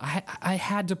 And I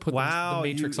had to put The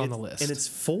Matrix on the list. And it's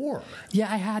 4.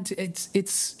 Yeah, I had to.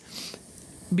 It's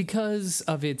because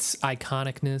of its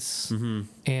iconicness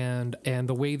and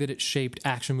the way that it shaped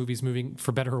action movies moving,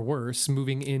 for better or worse,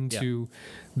 moving into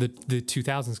the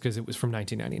 2000s, because it was from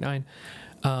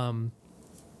 1999.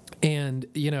 And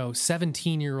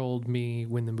 17-year-old me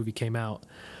when the movie came out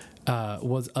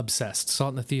was obsessed. Saw it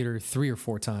in the theater 3 or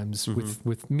 4 times.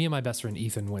 With me and my best friend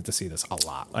Ethan went to see this a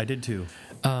lot. I did too.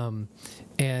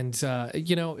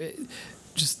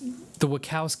 Just the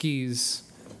Wachowskis'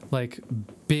 like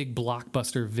big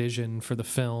blockbuster vision for the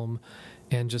film,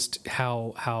 and just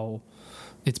how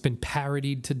it's been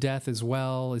parodied to death as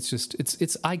well. It's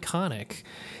iconic,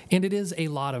 and it is a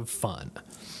lot of fun.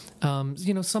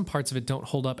 Some parts of it don't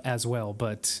hold up as well,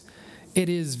 but it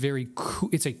is very cool.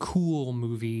 It's a cool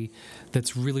movie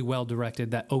that's really well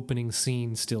directed. That opening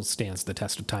scene still stands the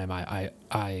test of time,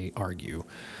 I argue.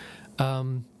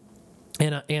 And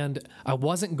I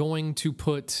wasn't going to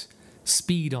put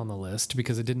Speed on the list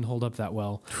because it didn't hold up that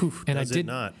well. And I did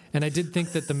not. And I did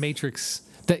think that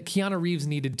that Keanu Reeves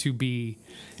needed to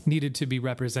be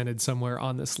represented somewhere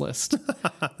on this list.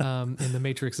 And The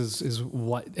Matrix is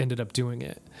what ended up doing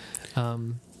it.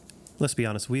 Let's be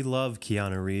honest, we love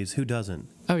Keanu Reeves. Who doesn't?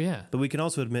 Oh yeah. But we can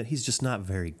also admit he's just not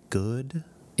very good.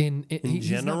 He's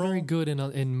not general? very good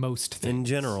in most things. In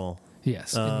general.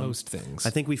 Yes, in most things. I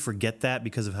think we forget that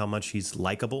because of how much he's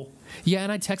likable. Yeah,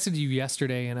 and I texted you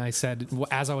yesterday, and I said,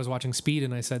 as I was watching Speed,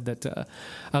 and I said that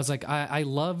I was like, I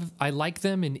like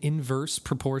them in inverse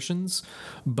proportions,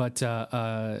 but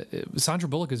Sandra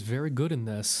Bullock is very good in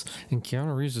this, and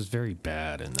Keanu Reeves is very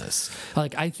bad in this.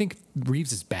 Like, I think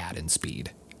Reeves is bad in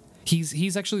Speed.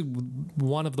 He's actually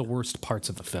one of the worst parts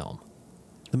of the film.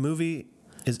 The movie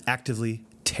is actively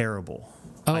terrible.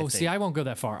 Oh, see, I won't go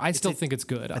that far. I still think it's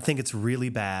good. I think it's really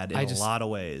bad in a lot of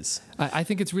ways. I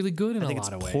think it's really good in a lot of ways. I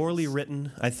think it's poorly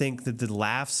written. I think that the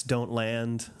laughs don't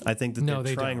land. I think that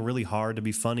they're trying really hard to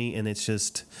be funny, and it's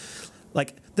just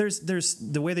like there's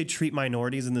the way they treat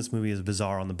minorities in this movie is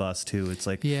bizarre on the bus too. It's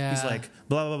like he's like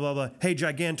blah blah blah blah. Hey,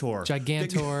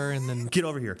 Gigantor, and then get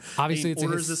over here. Obviously, he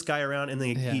orders this guy around, and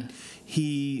then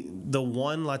the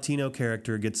one Latino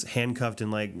character gets handcuffed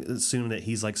and like assumed that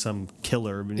he's like some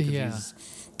killer because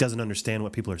he doesn't understand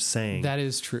what people are saying. That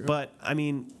is true. But I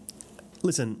mean,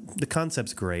 listen, the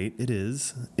concept's great. It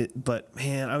is. But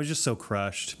man, I was just so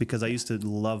crushed because I used to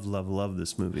love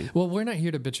this movie. Well, we're not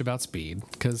here to bitch about speed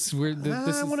because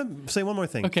I want to say one more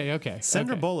thing. Okay.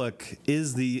 Sandra Bullock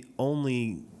is the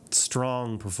only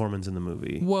strong performance in the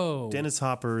movie. Whoa. Dennis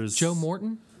Hopper's Joe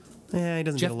Morton. Yeah, he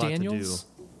doesn't Jeff get a lot Daniels? to do.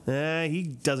 He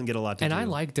doesn't get a lot to do. And I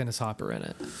like Dennis Hopper in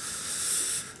it.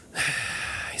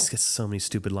 He's got so many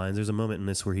stupid lines. There's a moment in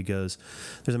this where there's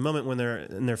a moment when they're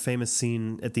in their famous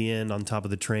scene at the end on top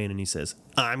of the train, and he says,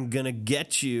 "I'm gonna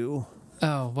get you."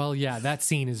 Oh, well, yeah, that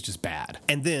scene is just bad.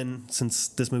 And then, since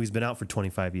this movie's been out for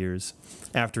 25 years,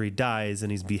 after he dies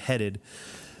and he's beheaded,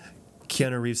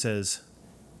 Keanu Reeves says,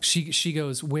 She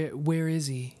goes, where is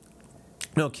he?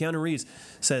 No, Keanu Reeves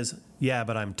says, "Yeah,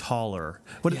 but I'm taller."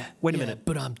 Wait a minute.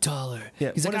 But I'm taller.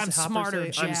 Yeah, he's what like, does I'm Hopper smarter,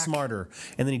 say? Jack. I'm smarter.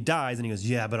 And then he dies and he goes,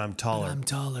 "Yeah, but I'm taller." But I'm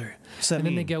taller. What's that and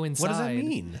then mean? they go inside. What does that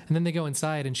mean? And then they go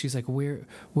inside and she's like, where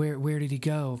did he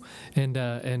go? And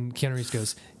Keanu Reeves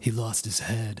goes, he lost his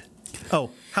head.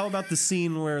 Oh, how about the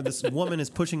scene where this woman is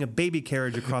pushing a baby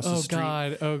carriage across the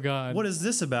street? Oh, God. What is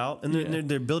this about? And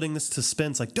they're building this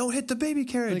suspense, like, don't hit the baby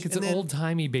carriage. Like it's an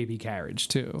old-timey baby carriage,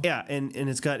 too. Yeah, and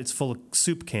it's full of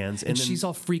soup cans. And then, she's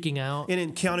all freaking out. And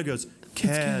then Keanu goes,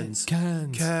 cans.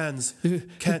 It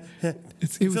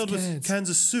was filled cans. with cans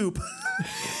of soup.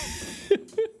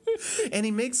 And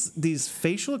he makes these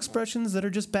facial expressions that are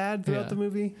just bad throughout the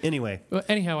movie. Anyway. Well,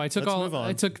 anyhow, I took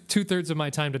I took 2/3 of my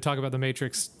time to talk about The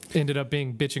Matrix. Ended up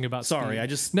being bitching about. Sorry, speed. I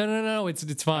just no.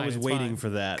 It's fine. I was waiting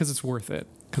for that because it's worth it.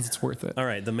 All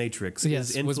right, The Matrix.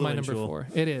 Yes, is was my number 4.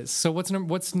 It is. So what's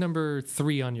number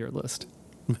 3 on your list?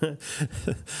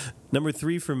 Number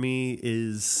 3 for me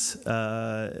is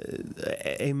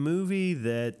a movie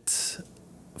that,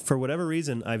 for whatever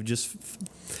reason, I've just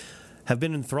have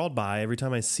been enthralled by every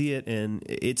time I see it, and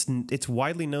it's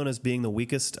widely known as being the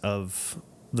weakest of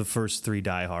the first 3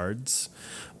 Die Hards,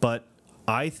 but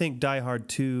I think Die Hard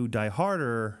 2, Die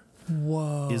Harder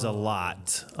is a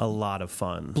lot of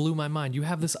fun. Blew my mind. You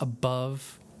have this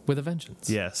above With a Vengeance.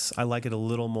 Yes, I like it a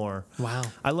little more. Wow.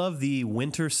 I love the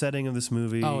winter setting of this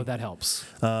movie. Oh, that helps.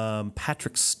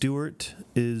 Patrick Stewart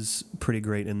is pretty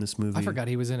great in this movie. I forgot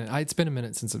he was in it. It's been a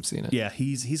minute since I've seen it. Yeah,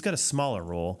 he's got a smaller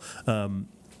role.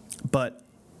 But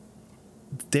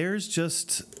there's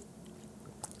just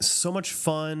so much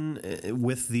fun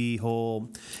with the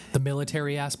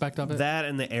military aspect of it. That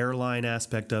and the airline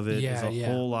aspect of it is a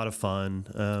whole lot of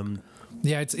fun.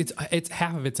 Yeah, it's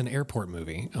half of it's an airport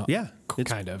movie.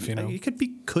 Kind of. You know, it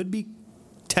could be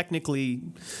technically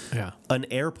an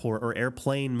airport or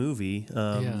airplane movie.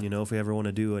 You know, if we ever want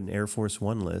to do an Air Force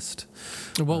One list.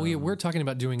 Well, we're talking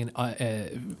about doing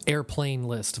an airplane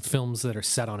list of films that are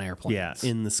set on airplanes. Yeah,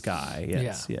 in the sky.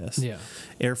 Yes. Yeah.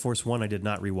 Air Force One I did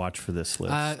not rewatch for this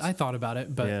list. I thought about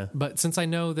it, but since I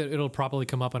know that it'll probably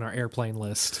come up on our airplane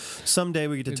list. Someday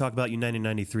we get to talk about United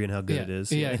 93 and how good it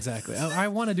is. Yeah, exactly. I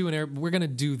want to do we're going to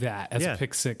do that as a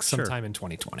pick 6 sometime in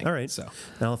 2020. All right. So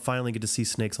I'll finally get to see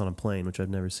snakes on a plane, which I've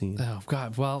never seen. Oh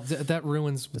God! Well, that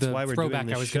ruins the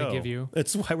throwback I was going to give you.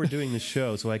 That's why we're doing this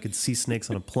show, so I could see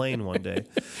snakes on a plane one day.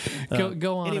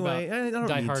 Go on. Anyway, about I don't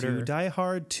Die need Harder. to. Die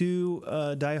Hard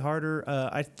 2, Die Harder.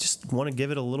 I just want to give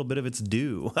it a little bit of its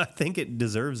due. I think it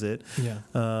deserves it. Yeah.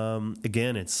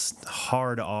 Again, it's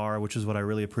hard R, which is what I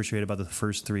really appreciate about the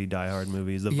first 3 Die Hard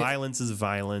movies. The violence is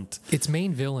violent. Its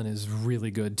main villain is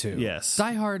really good too. Yes.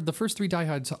 Die Hard. The first 3 Die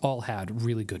Hards all had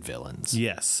really good villains.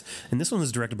 Yes, and this one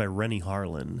was directed by Rennie Harlin.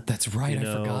 That's right. I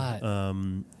forgot.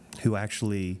 Who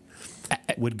actually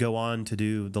would go on to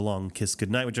do The Long Kiss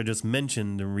Goodnight, which I just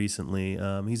mentioned recently.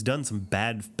 He's done some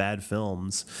bad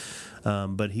films,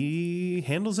 but he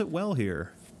handles it well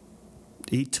here.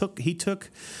 He took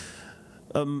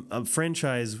a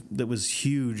franchise that was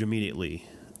huge immediately.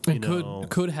 And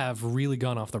could have really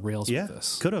gone off the rails with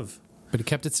this. Could have. But he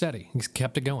kept it steady. He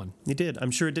kept it going. He did.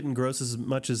 I'm sure it didn't gross as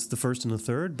much as the first and the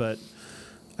third, but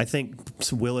I think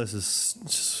Willis is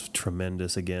just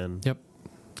tremendous again. Yep.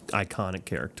 Iconic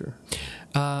character.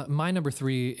 My number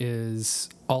 3 is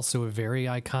also a very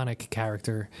iconic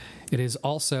character. It is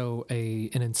also an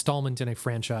installment in a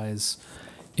franchise.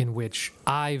 in which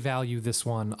I value this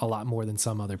one a lot more than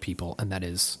some other people, and that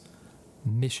is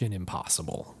Mission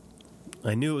Impossible.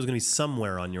 I knew it was going to be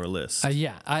somewhere on your list.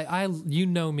 Yeah, I you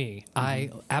know me. I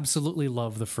absolutely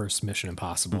love the first Mission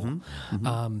Impossible.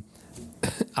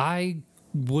 I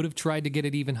would have tried to get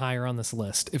it even higher on this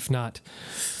list, if not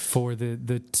for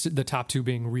the top two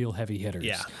being real heavy hitters.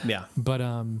 Yeah. But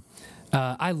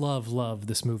I love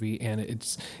this movie, and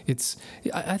it's.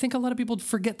 I think a lot of people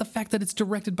forget the fact that it's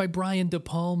directed by Brian De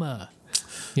Palma.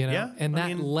 You know, Yeah, and I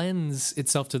that mean- lends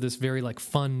itself to this very like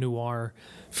fun noir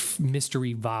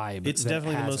mystery vibe. It's that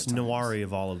definitely the has most at times. noir-y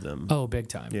of all of them. Oh, big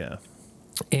time. Yeah.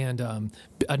 And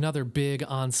another big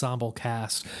ensemble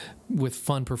cast with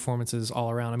fun performances all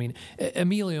around. I mean,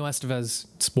 Emilio Estevez,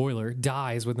 spoiler,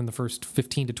 dies within the first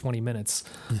 15 to 20 minutes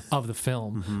of the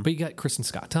film. But you got Kristen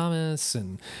Scott Thomas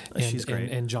and She's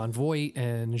great. and John Voight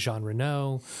and Jean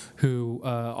Reno, who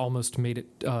almost made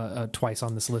it twice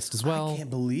on this list as well. I can't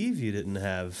believe you didn't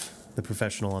have The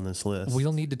Professional on this list.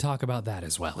 We'll need to talk about that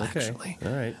as well, okay. actually,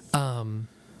 All right.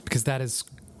 because that is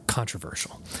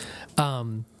controversial.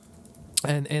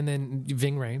 And then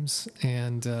Ving Rhames,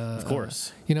 and of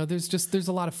course. there's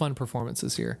a lot of fun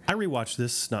performances here. I rewatched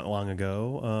this not long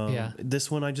ago. Yeah. This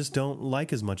one I just don't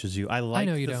like as much as you. I like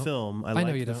know you the don't. film. I know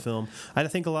like you the don't. film. I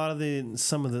think a lot of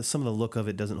some of the look of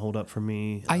it doesn't hold up for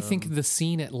me. I think the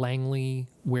scene at Langley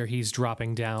where he's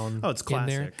dropping down Oh, it's in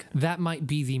there, classic. that might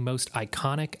be the most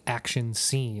iconic action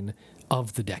scene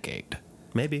of the decade,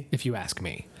 Maybe. if you ask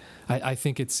me. I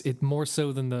think it's more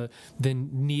so than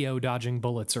Neo dodging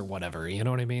bullets or whatever. You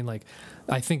know what I mean? Like,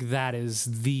 I think that is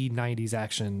the 90s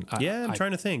action. Yeah, I'm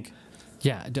trying to think.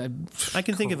 Yeah, I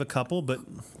can think of a couple, but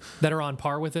that are on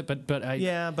par with it, but I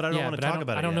Yeah, but I don't wanna but talk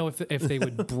about it I don't yet. know if they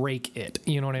would break it.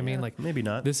 You know what I mean? Like, maybe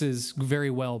not. This is very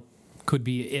well could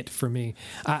be it for me.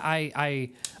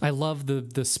 I love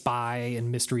the spy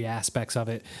and mystery aspects of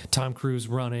it. Tom Cruise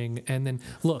running, and then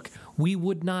look, we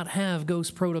would not have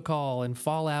Ghost Protocol and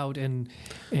Fallout and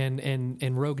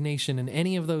Rogue Nation and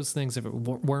any of those things if it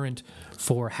weren't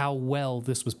for how well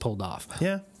this was pulled off.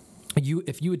 yeah.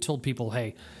 If you had told people,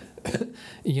 hey,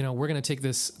 we're going to take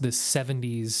this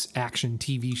 70s action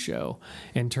TV show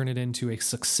and turn it into a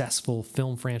successful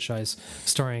film franchise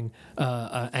starring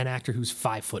an actor who's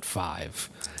 5'5".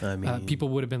 I mean- people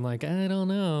would have been like, I don't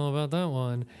know about that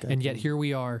one. And yet here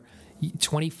we are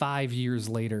 25 years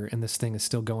later, and this thing is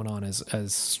still going on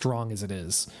as strong as it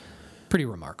is. Pretty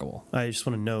remarkable. I just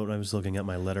want to note, I was looking at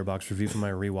my Letterboxd review from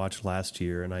my rewatch last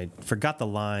year, and I forgot the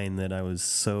line that I was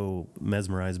so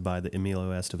mesmerized by that Emilio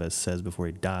Estevez says before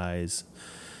he dies.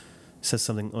 It says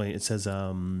something, it says,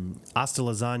 hasta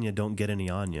lasagna, don't get any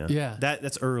on ya. Yeah.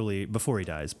 That's early, before he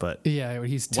dies, but Yeah,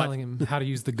 he's telling him how to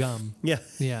use the gum. yeah.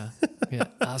 Yeah.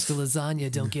 Hasta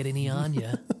lasagna, don't get any on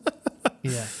ya.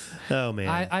 Yeah. Oh, man.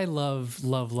 I love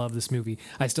this movie.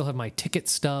 I still have my ticket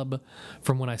stub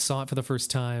from when I saw it for the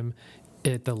first time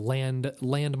at the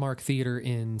Landmark Theater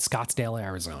in Scottsdale,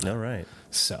 Arizona. All right.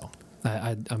 So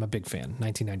I'm a big fan.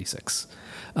 1996.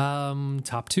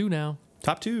 Top two now.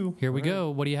 Top two. Here we go.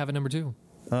 What do you have at number two?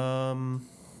 Number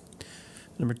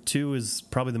two is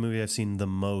probably the movie I've seen the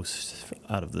most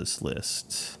out of this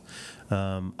list.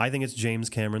 I think it's James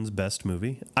Cameron's best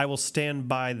movie. I will stand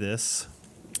by this.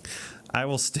 I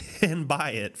will stand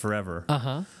by it forever.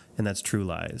 Uh-huh. And that's True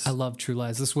Lies. I love True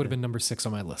Lies. This would have been number 6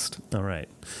 on my list. All right.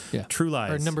 Yeah. True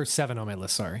Lies. Or number 7 on my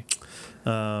list, sorry.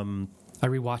 I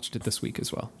rewatched it this week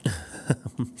as well.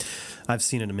 I've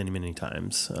seen it many, many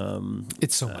times.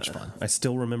 It's so much fun. I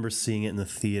still remember seeing it in the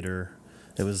theater.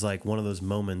 It was like one of those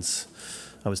moments.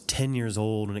 I was 10 years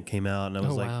old when it came out, and I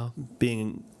was wow.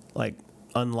 being like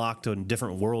unlocked to a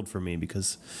different world for me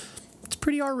because it's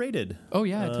pretty R-rated. Oh,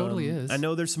 yeah, it totally is. I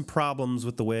know there's some problems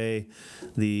with the way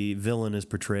the villain is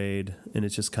portrayed, and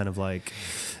it's just kind of like,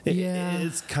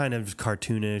 it's kind of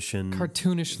cartoonish and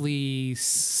cartoonishly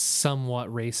somewhat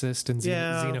racist and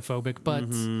Yeah. xenophobic, but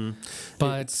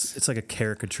it's like a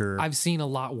caricature. I've seen a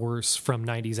lot worse from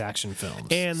 90s action films.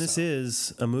 And this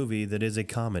is a movie that is a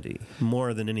comedy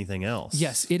more than anything else.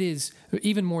 Yes, it is,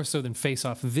 even more so than Face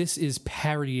Off. This is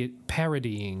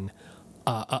parodying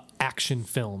action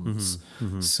films.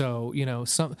 So,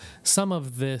 some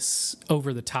of this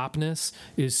over-the-topness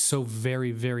is so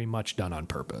very, very much done on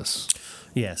purpose.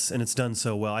 Yes, and it's done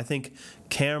so well. I think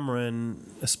Cameron,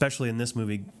 especially in this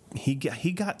movie, he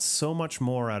got so much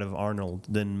more out of Arnold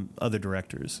than other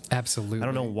directors. Absolutely. I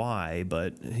don't know why,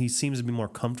 but he seems to be more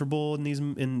comfortable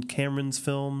in Cameron's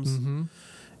films.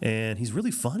 And he's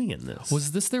really funny in this.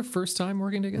 Was this their first time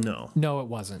working together? No. it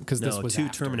wasn't, because this was two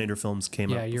after. Terminator films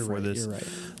came out you're before right, this. You're right.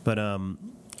 But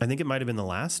I think it might have been the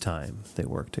last time they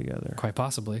worked together. Quite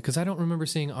possibly, because I don't remember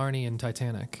seeing Arnie in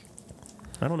Titanic.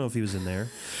 I don't know if he was in there.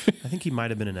 I think he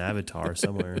might have been in Avatar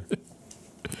somewhere.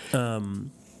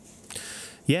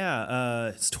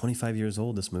 It's 25 years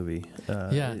old, this movie.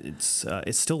 It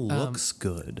still looks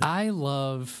good. I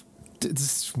love.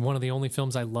 This is one of the only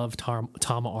films I love Tom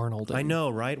Arnold in. I know,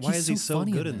 right? Why is he so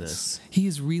funny good in this? He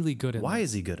is really good in Why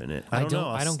this. is he good in it? I don't know.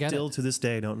 I don't get Still it. to this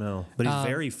day, I don't know. But he's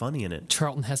very funny in it.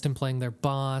 Charlton Heston playing their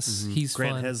boss. He's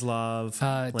Grant fun.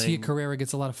 Heslov. Tia Carrere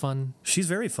gets a lot of fun. She's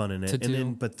very fun in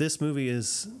it. But this movie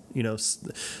is,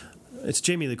 it's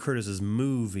Jamie Lee Curtis's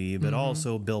movie, but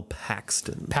also Bill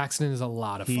Paxton. Paxton is a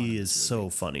lot of fun. He is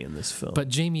so funny in this film. But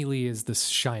Jamie Lee is the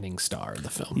shining star of the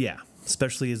film. Yeah,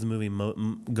 especially as the movie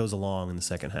goes along in the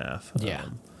second half. Yeah.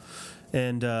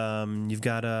 And you've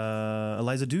got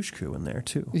Eliza Dushku in there,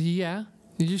 too. Yeah,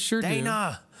 you sure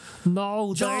Dana!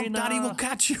 No, Jump, Dana! Daddy will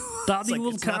catch you! Daddy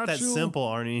will it's not catch that you. simple,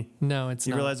 Arnie. No, it's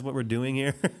You not. realize what we're doing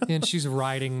here? And she's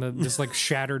riding this like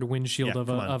shattered windshield Yeah,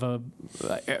 of a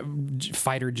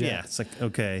fighter jet. Yeah, it's like,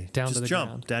 okay, Down to just the jump.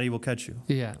 ground. Daddy will catch you.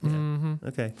 Yeah. Mm-hmm.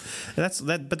 Okay.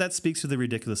 But that speaks to the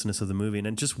ridiculousness of the movie, and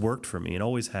it just worked for me. It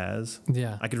always has.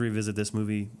 Yeah. I could revisit this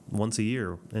movie once a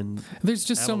year, and There's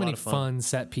just have so a lot many of fun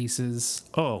set pieces.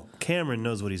 oh, Cameron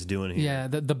knows what he's doing here. Yeah,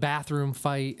 the bathroom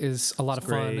fight is a lot of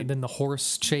fun, great. and then the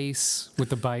horse chase with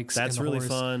the bikes. That's and the really horse,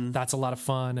 fun. That's a lot of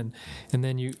fun, and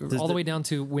then you all the way down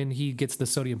to when he gets the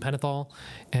sodium pentothal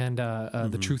and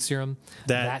the truth serum.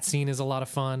 That scene is a lot of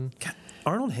fun. God,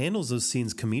 Arnold handles those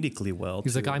scenes comedically well.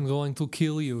 He's like, "I'm going to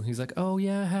kill you." He's like, "Oh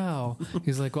yeah, how?"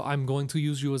 He's like, "Well, I'm going to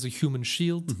use you as a human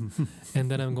shield, and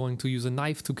then I'm going to use a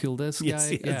knife to kill this Yes,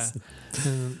 guy." yes.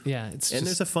 Yeah, it's And just,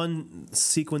 there's a fun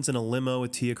sequence in a limo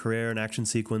with Tia Carrere, an action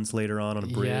sequence later on a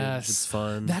bridge. Yes. It's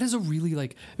fun. That is a really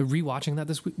like rewatching that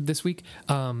this week.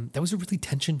 That was a really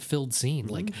tension filled scene.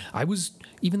 Like I was,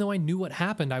 even though I knew what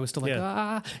happened, I was still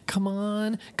like, come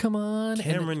on.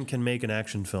 Cameron can make an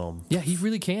action film. Yeah, he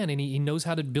really can, and he knows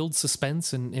how to build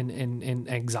suspense and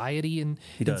anxiety in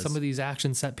does. some of these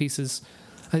action set pieces.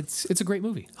 It's a great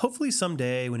movie. Hopefully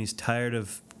someday when he's tired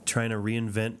of trying to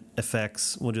reinvent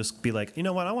effects, we'll just be like, you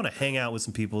know what, I want to hang out with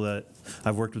some people that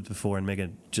I've worked with before and make it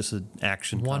just an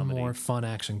action One comedy. more fun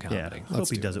action Yeah, comedy. I hope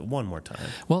he does it one more time.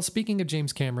 Well, speaking of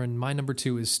James Cameron, my number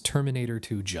 2 is Terminator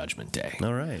 2: Judgment Day.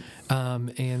 All right.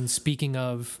 And speaking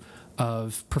of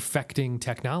perfecting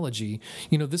technology,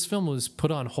 this film was put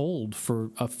on hold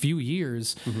for a few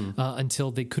years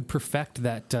until they could perfect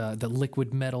that the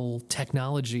liquid metal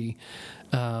technology,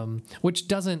 which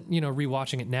doesn't,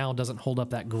 rewatching it now doesn't hold up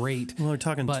that great. Well, we're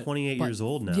talking 28 years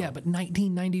old now. Yeah, but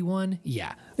 1991,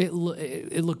 it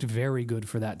looked very good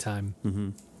for that time.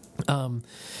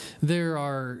 There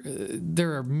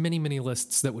are many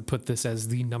lists that would put this as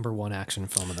the number 1 action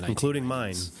film of the 1990s. Including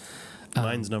mine.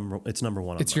 It's number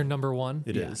 1. It's your number 1?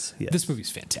 It is, yes. This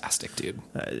movie's fantastic, dude.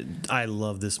 I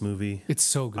love this movie. It's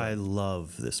so good. I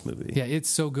love this movie. Yeah, it's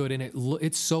so good, and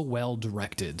it's so well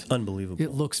directed. Unbelievable.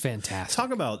 It looks fantastic.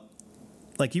 Talk about,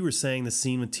 like you were saying, the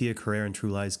scene with Tia Carrere and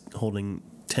True Lies holding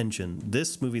tension.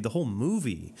 This movie, the whole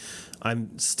movie,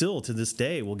 I'm still to this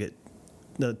day will get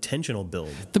the tension will build.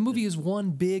 The movie is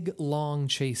one big, long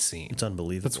chase scene. It's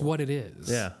unbelievable. That's what it is.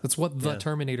 Yeah. That's what the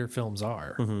Terminator films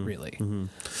are, really.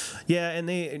 Yeah,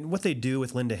 and what they do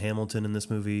with Linda Hamilton in this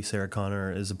movie, Sarah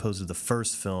Connor, as opposed to the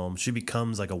first film, she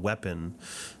becomes like a weapon.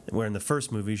 Where in the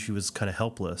first movie she was kind of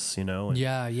helpless, And,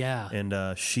 Yeah.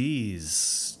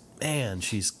 And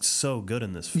she's so good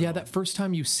in this film. Yeah, that first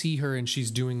time you see her and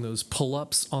she's doing those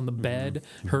pull-ups on the bed,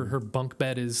 her bunk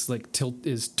bed is like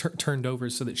turned over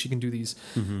so that she can do these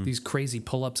crazy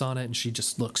pull-ups on it, and she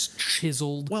just looks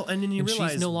chiseled. Well, and then you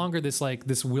realize she's no longer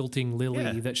this wilting lily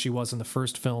Yeah. that she was in the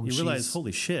first film. You realize,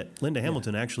 holy shit, Linda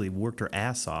Hamilton actually worked her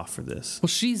ass off for this. Well,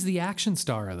 she's the action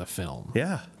star of the film.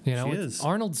 Yeah, she is.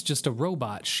 Arnold's just a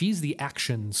robot. She's the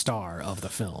action star of the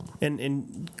film.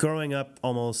 And growing up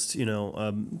almost,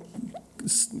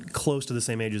 close to the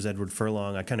same age as Edward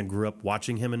Furlong, I kind of grew up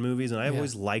watching him in movies, and I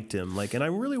always liked him. And I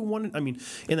really wanted. I mean,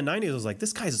 in the 90s, I was like,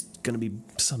 this guy's going to be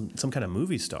some kind of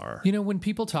movie star. When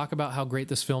people talk about how great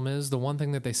this film is, the one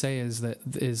thing that they say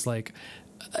is like,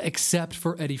 except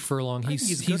for Eddie Furlong,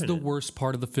 he's the worst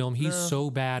part of the film. He's so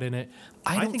bad in it.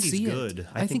 I don't think see he's it. good.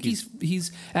 I think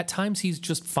he's at times he's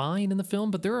just fine in the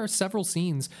film, but there are several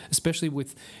scenes, especially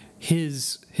with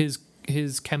his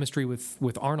chemistry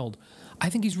with Arnold. I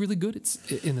think he's really good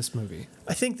in this movie.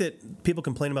 I think that people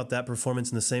complain about that performance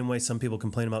in the same way some people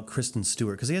complain about Kristen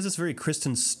Stewart, because he has this very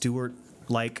Kristen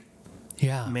Stewart-like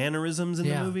mannerisms in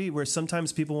the movie, where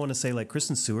sometimes people want to say, like,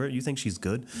 Kristen Stewart, you think she's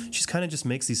good? She's kind of just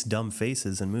makes these dumb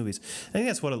faces in movies. I think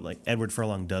that's what Edward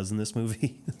Furlong does in this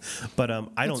movie. But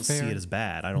I don't see it as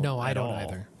bad. I don't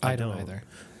either. I don't either.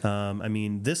 I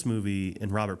mean, this movie,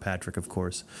 and Robert Patrick, of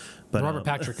course. But Robert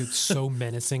Patrick is so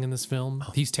menacing in this film.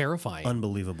 He's terrifying.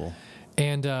 unbelievable.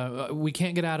 And we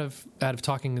can't get out of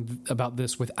talking about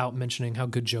this without mentioning how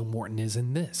good Joe Morton is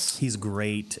in this. He's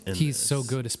great. He's so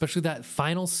good, especially that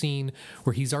final scene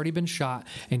where he's already been shot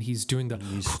and he's doing the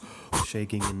He's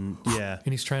shaking and and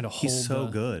he's trying to hold. he's so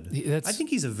good. That's, I think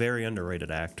he's a very underrated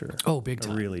actor. oh, big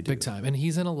time, I really do. big time. And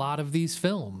he's in a lot of these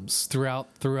films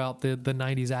throughout the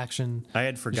 90s action. I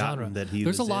had forgotten genre. that he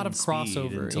There's was a lot in of Speed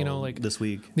crossover. until Like this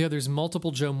week. Yeah, there's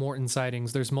multiple Joe Morton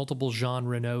sightings. There's multiple Jean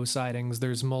Reno sightings.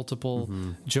 There's multiple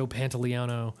Joe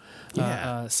Pantoliano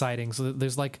sightings. So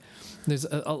there's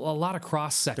a lot of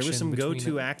cross section. There were some between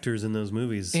go-to actors in those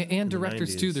movies. and in the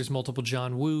directors 90s. too. There's multiple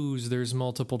John Woos. There's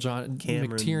multiple John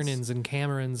Camerons. McTiernans and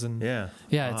Camerons and Yeah.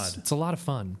 It's Odd. it's a lot of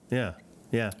fun. Yeah.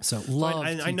 Yeah. So love.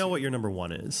 I know T2. what your number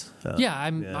one is.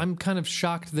 I'm kind of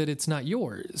shocked that it's not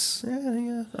yours.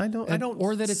 Yeah. I don't.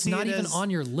 Or that it's see not it even as- on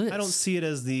your list. I don't see it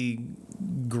as the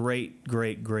great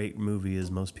movie as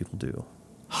most people do.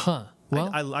 Huh. Well,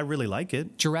 I really like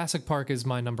it. Jurassic Park is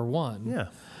my number one. Yeah.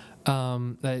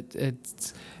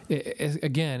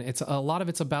 Again, it's a lot of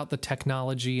it's about the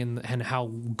technology and how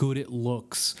good it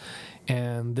looks,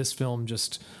 and this film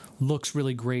just looks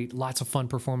really great. Lots of fun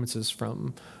performances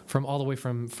from all the way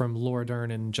from Laura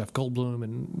Dern and Jeff Goldblum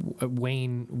and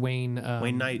Wayne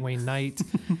Knight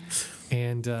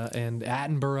and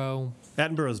Attenborough.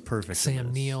 Attenborough's perfect. in Sam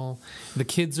this. Neill. The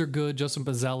kids are good. Joseph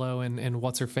Mazzello and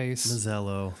what's her face.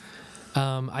 Mazzello.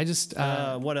 I just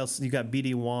What else? You got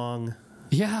B.D. Wong.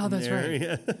 yeah, that's there, right.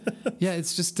 Yeah. Yeah,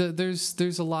 it's just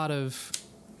there's a lot of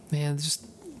it's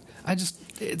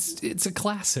a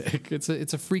classic. It's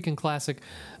a freaking classic.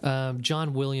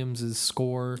 John Williams'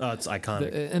 score. Oh, it's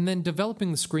iconic. And then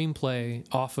developing the screenplay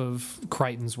off of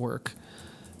Crichton's work.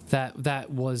 That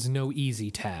was no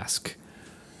easy task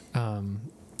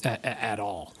at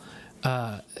all.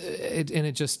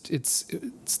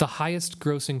 It's the highest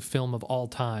grossing film of all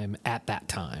time at that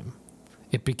time.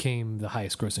 It became the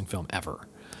highest grossing film ever.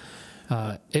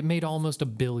 It made almost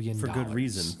 $1 billion For good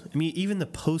reason. I mean, even the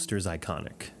poster's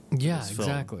iconic. Yeah, this film.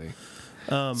 exactly.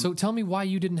 So tell me why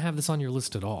you didn't have this on your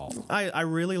list at all. I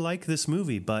really like this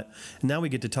movie, but now we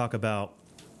get to talk about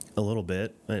a little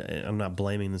bit. I'm not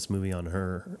blaming this movie on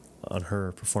her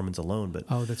performance alone, but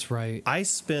Oh, that's right. I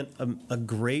spent a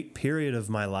great period of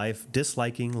my life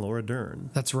disliking Laura Dern.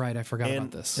 That's right. I forgot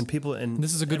about this. And people, and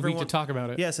This is a good week to talk about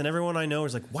it. Yes, and everyone I know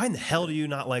is like, "Why in the hell do you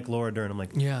not like Laura Dern?" I'm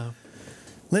like, Yeah.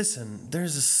 "Listen,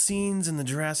 there's scenes in the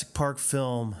Jurassic Park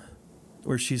film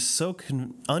where she's so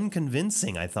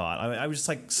unconvincing." I thought I was just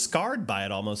like scarred by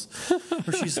it almost.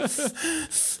 Where she's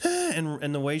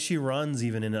and the way she runs,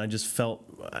 even, and I just felt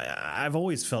I've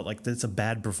always felt like it's a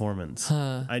bad performance.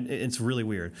 It's really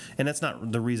weird, and that's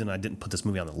not the reason I didn't put this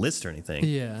movie on the list or anything.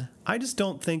 Yeah. I just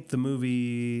don't think the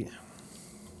movie,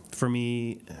 for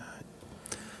me,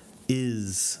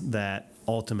 is that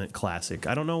ultimate classic.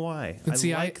 I don't know why. And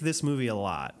see, I like this movie a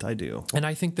lot. I do. And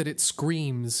I think that it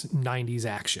screams 90s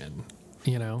action,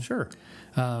 you know? Sure.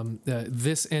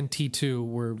 This and T2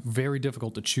 were very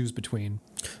difficult to choose between.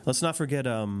 Let's not forget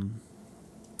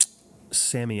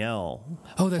Samuel.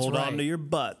 Oh, that's Hold right. on to your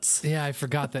butts. Yeah, I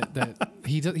forgot that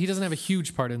he doesn't have a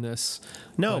huge part in this.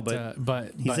 No,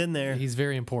 but he's in there. He's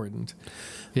very important.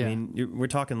 Yeah. I mean, we're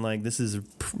talking like this is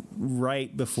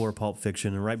right before Pulp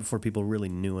Fiction and right before people really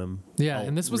knew him. Yeah,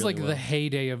 and this was really like well. the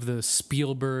heyday of the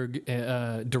Spielberg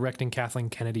directing, Kathleen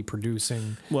Kennedy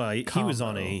producing. Well, he was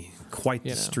on combo, quite the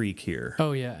you know. streak here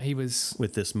Oh yeah, he was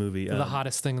with this movie. the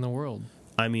hottest thing in the world.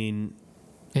 I mean,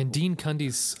 And Dean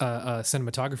Cundy's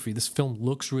cinematography. This film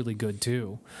looks really good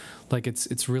too. Like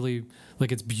it's really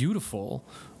like it's beautiful.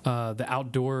 The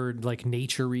outdoor like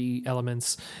nature-y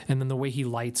elements, and then the way he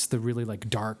lights the really like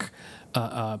dark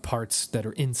parts that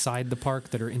are inside the park,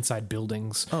 that are inside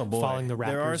buildings. oh boy, following the raptors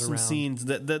there are some around. scenes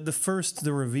that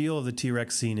the reveal of the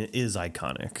T-Rex scene is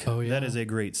iconic. Oh, yeah. that is a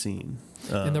great scene.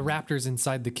 And the raptors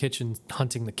inside the kitchen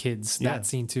hunting the kids. Yeah. That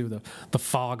scene too. The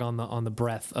fog on the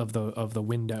breath of the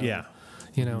window. Yeah.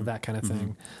 You know, that kind of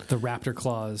thing. The raptor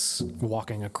claws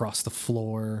walking across the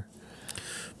floor.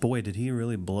 Boy, did he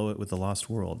really blow it with The Lost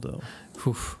World, though.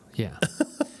 Whew, yeah.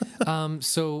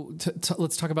 So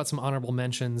let's talk about some honorable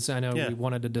mentions. I know Yeah. we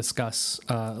wanted to discuss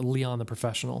Leon the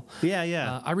Professional.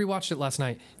 Yeah. I rewatched it last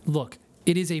night. Look,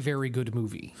 it is a very good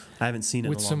movie I haven't seen it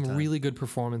with in a long some time. really good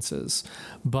performances,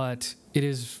 but it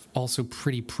is also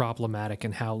pretty problematic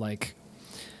in how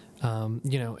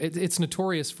it's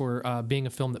notorious for being a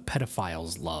film that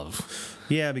pedophiles love.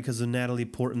 Yeah, because of Natalie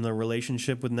Portman, the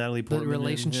relationship with Natalie Portman. The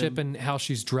relationship and how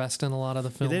she's dressed in a lot of the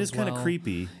film. That is as kind of well.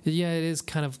 creepy. Yeah, it is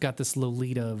kind of got this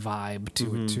Lolita vibe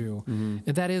to it too, and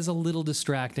that is a little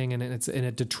distracting, and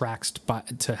it detracts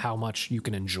to how much you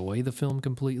can enjoy the film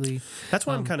completely. That's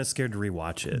why I'm kind of scared to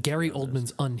rewatch it. Gary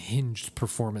Oldman's unhinged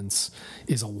performance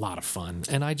is a lot of fun,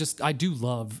 and I do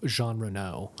love Jean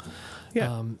Reno.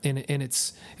 Yeah. And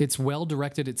it's well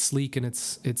directed, it's sleek, and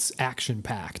it's action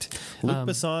packed. Luc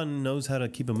Besson knows how to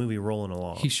keep a movie rolling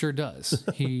along. He sure does.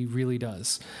 He really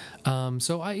does.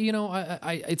 So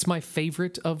it's my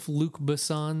favorite of Luc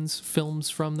Besson's films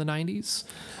from the 90s.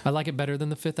 I like it better than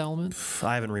The Fifth Element,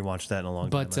 I haven't rewatched that in a long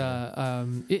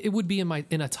time. but it would be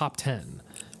in a top 10.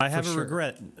 I have a sure.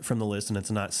 regret from the list, and it's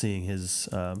not seeing his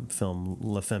film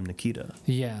La Femme Nikita.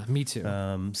 Yeah, me too.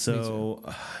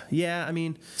 Yeah, I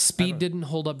mean, Speed didn't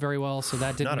hold up very well, so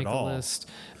that didn't Not make at the all. list.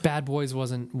 Bad Boys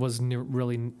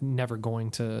really never going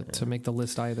to make the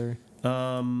list either.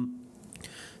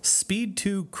 Speed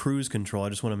 2 Cruise Control, I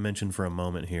just want to mention for a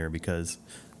moment here because...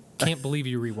 Can't believe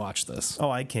you rewatched this.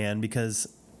 Oh, I can,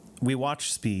 because we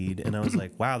watched Speed, and I was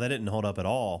like, wow, that didn't hold up at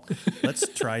all. Let's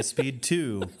try Speed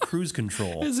 2 Cruise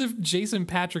Control. As if Jason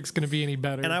Patrick's going to be any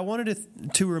better. And I wanted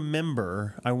to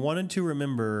remember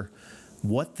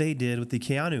what they did with the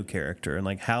Keanu character and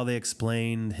like how they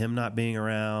explained him not being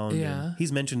around. Yeah. And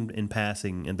he's mentioned in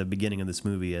passing at the beginning of this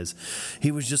movie as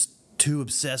he was just too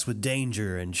obsessed with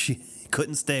danger and she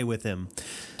couldn't stay with him.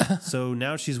 So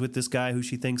now she's with this guy who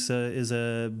she thinks is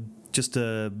just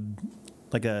a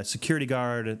security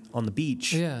guard on the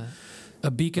beach. Yeah. A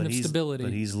beacon of stability.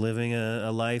 But he's living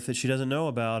a life that she doesn't know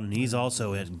about, and he's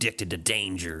also addicted to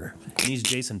danger. And he's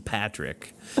Jason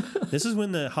Patrick. This is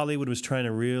when Hollywood was trying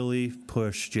to really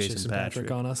push Jason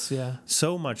Patrick on us, yeah.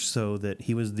 So much so that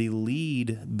he was the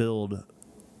lead billed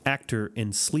actor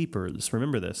in Sleepers.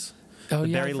 Remember this? Oh, the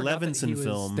yeah. Barry Levinson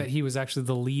film. That he was actually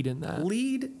the lead in that.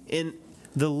 In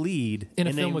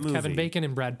a film with movie. Kevin Bacon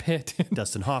and Brad Pitt.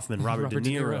 Dustin Hoffman, Robert De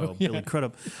Niro, yeah. Billy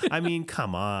Crudup. I mean,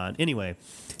 come on. Anyway,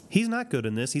 he's not good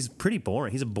in this. He's pretty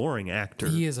boring. He's a boring actor.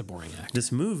 He is a boring actor.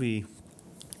 This movie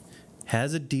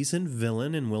has a decent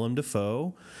villain in Willem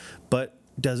Dafoe, but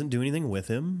doesn't do anything with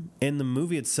him. And the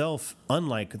movie itself,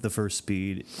 unlike the first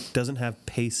Speed, doesn't have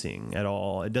pacing at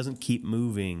all. It doesn't keep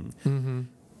moving. Mm-hmm.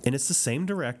 And it's the same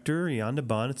director, Jan de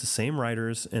Bont. It's the same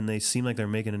writers, and they seem like they're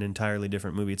making an entirely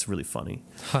different movie. It's really funny.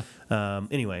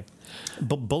 Anyway,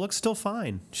 Bullock's still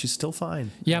fine. She's still fine.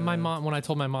 Yeah, my mom, when I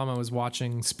told my mom I was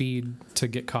watching Speed to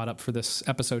get caught up for this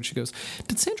episode, she goes,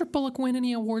 "Did Sandra Bullock win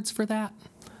any awards for that?"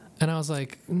 And I was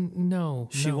like, "No."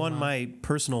 She won Mom. my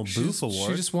personal Boof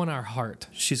Award. She just won our heart.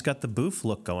 She's got the Boof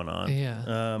look going on.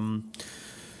 Yeah.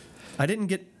 I didn't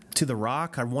get to The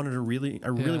Rock. I really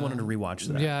wanted to rewatch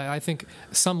that. Yeah, I think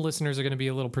some listeners are going to be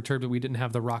a little perturbed that we didn't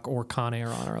have The Rock or Con Air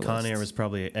on our list. Con Air was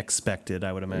probably expected,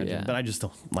 I would imagine. Yeah. But I just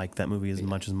don't like that movie as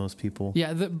much as most people.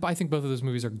 Yeah, I think both of those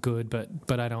movies are good,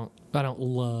 but I don't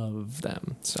love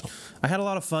them. So I had a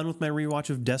lot of fun with my rewatch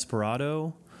of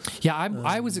Desperado. yeah,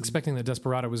 I was expecting that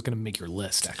Desperado was going to make your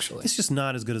list. Actually, It's just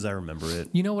not as good as I remember it.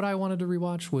 you know what I wanted to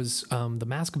rewatch was The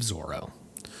Mask of Zorro.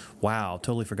 Wow,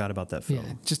 totally forgot about that film.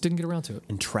 Yeah, just didn't get around to it.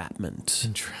 Entrapment.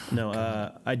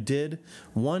 I did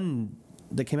one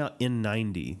that came out in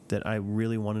 90 that I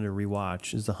really wanted to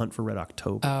rewatch is The Hunt for Red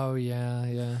October. Oh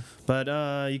yeah.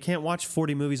 But you can't watch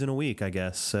 40 movies in a week, I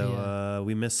guess. So Yeah.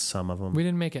 we missed some of them. We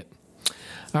didn't make it.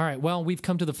 All right, well, we've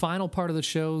come to the final part of the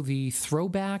show, the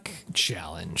Throwback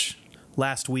Challenge.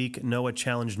 Last week, Noah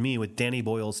challenged me with Danny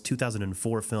Boyle's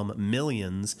 2004 film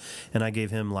Millions, and I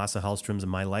gave him Lasse Hallstrom's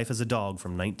My Life as a Dog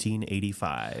from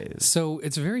 1985. So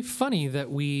it's very funny that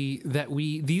we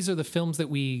these are the films that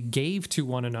we gave to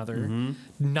one another,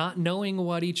 not knowing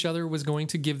what each other was going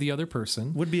to give the other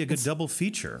person. Would be a good double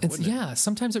feature, wouldn't it? Yeah,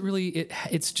 sometimes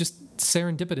it's just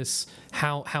serendipitous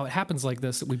how it happens like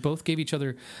this, that we both gave each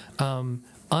other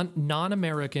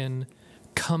non-American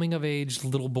coming of age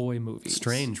little boy movies.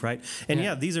 Strange, right? And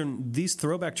Yeah. these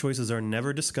throwback choices are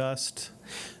never discussed.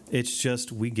 It's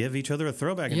just we give each other a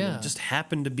throwback, and Yeah. it just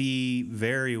happened to be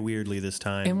very weirdly this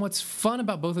time. And what's fun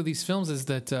about both of these films is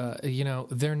that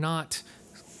they're not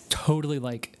totally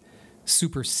like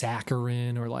super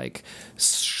saccharine or like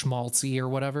schmaltzy or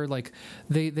whatever. Like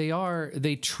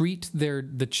they treat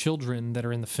the children that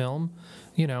are in the film,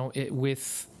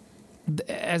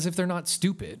 as if they're not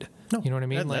stupid. No, you know what I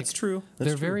mean? that's true. That's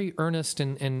they're true. very earnest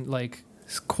and like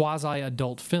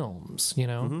quasi-adult films,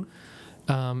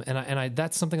 And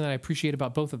that's something that I appreciate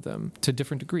about both of them to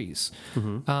different degrees.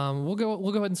 We'll go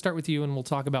ahead and start with you, and we'll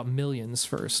talk about Millions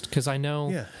first, because I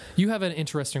know you have an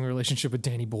interesting relationship with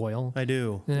Danny Boyle. I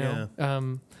do. You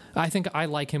know? I think I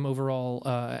like him overall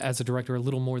as a director a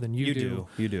little more than you do.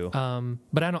 You do.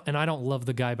 But I don't love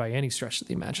the guy by any stretch of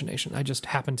the imagination. I just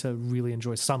happen to really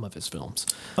enjoy some of his films.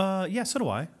 Yeah, so do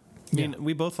I. I mean,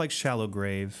 we both like Shallow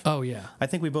Grave. Oh yeah. I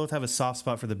think we both have a soft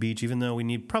spot for The Beach, even though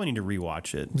we probably need to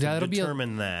rewatch it. Yeah, that'll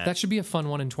determine that. That should be a fun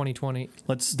one in 2020.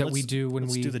 Let's do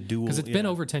the duel, because it's been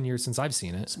over 10 years since I've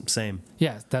seen it. Same.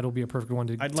 Yeah, that'll be a perfect one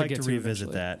to. I'd like get to revisit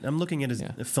eventually. that. I'm looking at his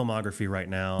filmography right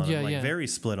now. And I'm very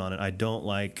split on it. I don't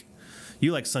like.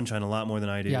 You like Sunshine a lot more than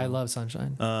I do. Yeah, I love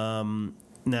Sunshine.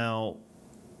 Now,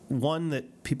 one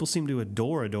that people seem to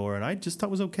adore, and I just thought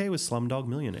was okay was Slumdog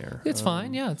Millionaire. It's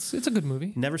fine. Yeah, it's a good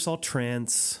movie. Never saw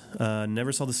Trance.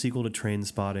 Never saw the sequel to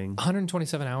Trainspotting.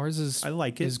 127 Hours is. I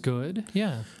like it. Is good.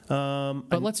 Yeah.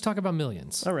 But let's talk about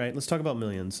Millions. All right, let's talk about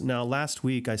Millions. Now, last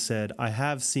week I said I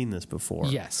have seen this before.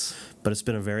 Yes. But it's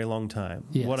been a very long time.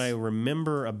 Yes. What I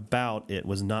remember about it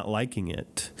was not liking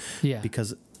it. Yeah.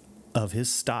 Because of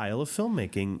his style of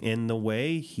filmmaking and the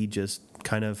way he just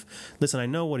kind of listen. I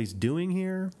know what he's doing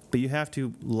here, but you have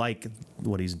to like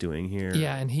what he's doing here.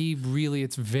 Yeah, and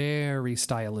it's very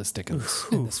stylistic in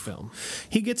this film.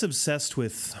 He gets obsessed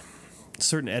with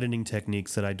certain editing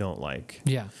techniques that I don't like.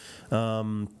 Yeah,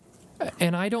 and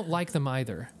I don't like them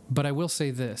either. But I will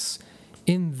say this: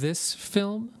 in this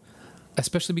film,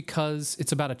 especially because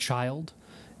it's about a child.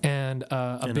 And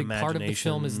a big part of the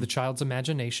film is the child's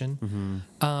imagination.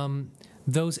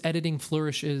 Those editing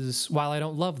flourishes, while I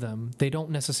don't love them, they don't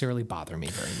necessarily bother me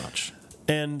very much.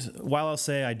 And while I'll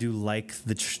say I do like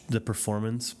the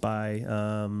performance by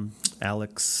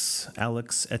Alex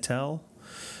Attell,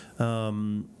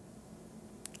 the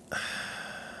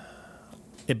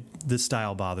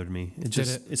style bothered me.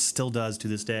 It still does to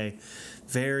this day.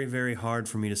 Very, very hard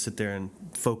for me to sit there and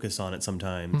focus on it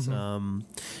sometimes.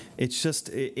 It's just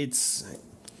it's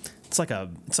like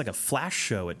a flash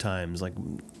show at times. Like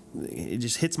it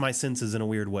just hits my senses in a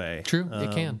weird way. True,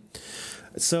 it can.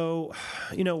 So,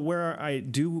 where I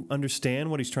do understand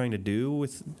what he's trying to do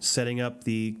with setting up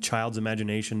the child's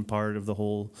imagination part of the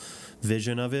whole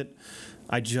vision of it,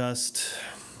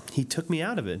 he took me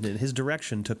out of it. His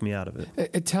direction took me out of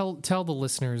it. Tell the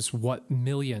listeners what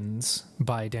Millions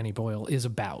by Danny Boyle is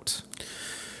about.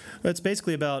 It's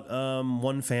basically about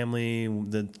one family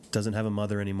that doesn't have a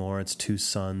mother anymore. It's two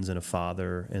sons and a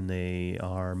father, and they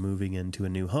are moving into a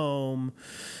new home.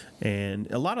 And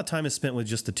a lot of time is spent with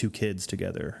just the two kids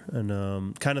together.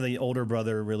 And kind of the older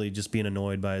brother really just being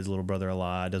annoyed by his little brother a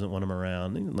lot, doesn't want him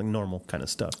around, like normal kind of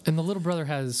stuff. And the little brother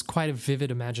has quite a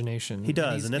vivid imagination. He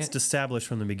does, and that's established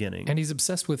from the beginning. And he's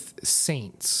obsessed with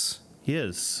saints. He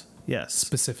is, yes.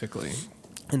 Specifically.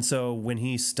 And so when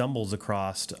he stumbles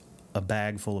across a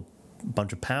bag full of a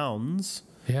bunch of pounds...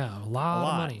 Yeah, a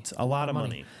lot of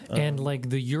money. And like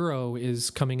the euro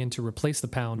is coming in to replace the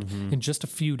pound in just a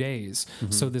few days.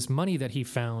 So this money that he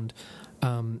found,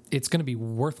 it's going to be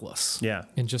worthless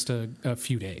in just a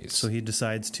few days. So he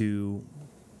decides to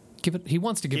give it. He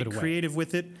wants to give it away. Creative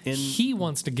with it. He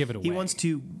wants to give it away. He wants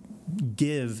to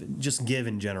give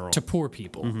in general. To poor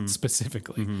people,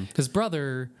 specifically. His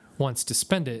brother wants to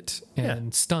spend it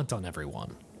and stunt on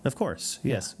everyone. Of course,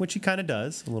 yes. Which he kind of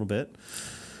does a little bit.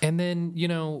 And then,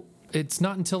 it's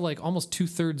not until like almost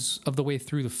 2/3 of the way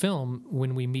through the film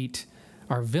when we meet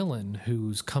our villain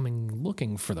who's coming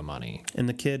looking for the money. And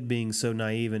the kid, being so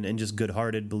naive and just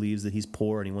good-hearted, believes that he's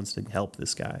poor and he wants to help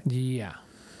this guy. Yeah.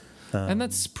 And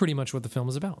that's pretty much what the film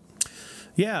is about.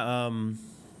 Yeah.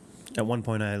 At one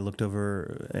point I looked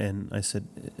over and I said,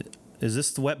 "Is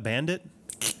this the Wet Bandit?"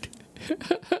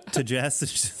 to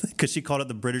Jess, because she called it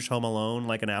the British Home Alone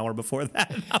like an hour before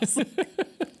that. And I was like,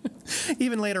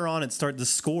 even later on, the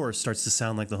score starts to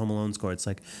sound like the Home Alone score. It's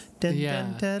like, dun,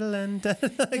 dun, dun, dun,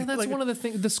 dun. That's one of the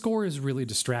things. The score is really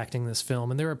distracting this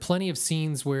film, and there are plenty of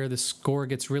scenes where the score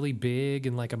gets really big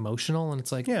and like emotional, and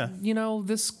it's like,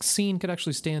 this scene could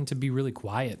actually stand to be really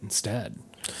quiet instead.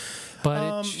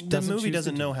 But the movie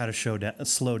doesn't know how to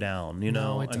slow down.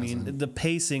 No, it doesn't. I mean, the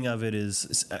pacing of it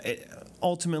is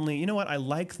ultimately. You know what? I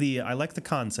like the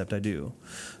concept. I do,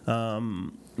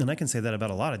 and I can say that about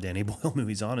a lot of Danny Boyle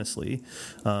movies. Honestly,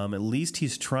 at least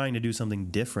he's trying to do something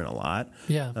different a lot.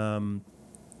 Yeah.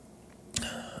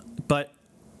 But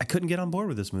I couldn't get on board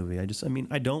with this movie. I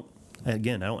don't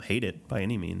hate it by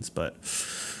any means, but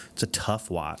it's a tough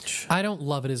watch. I don't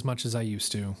love it as much as I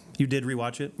used to. You did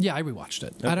rewatch it? Yeah, I rewatched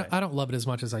it. Okay. I don't love it as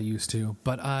much as I used to,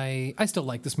 but I still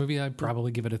like this movie. I'd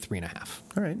probably give it a 3.5.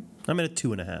 All right. I'm at a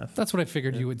 2.5. That's what I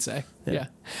figured you would say. Yeah.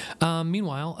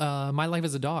 Meanwhile, My Life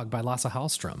as a Dog by Lasse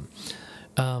Hallstrom.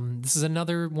 This is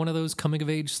another one of those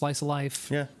coming-of-age slice of life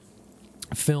Yeah.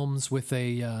 films with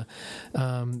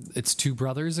it's two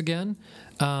brothers again.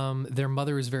 Their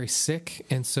mother is very sick,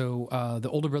 and so the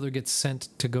older brother gets sent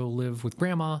to go live with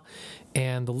grandma,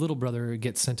 and the little brother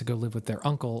gets sent to go live with their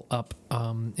uncle up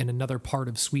in another part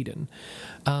of Sweden.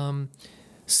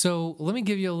 So let me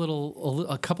give you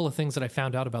a couple of things that I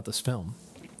found out about this film.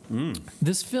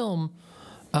 This film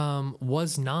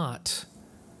was not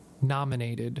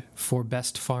nominated for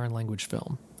Best Foreign Language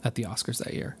Film at the Oscars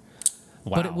that year.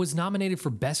 Wow. But it was nominated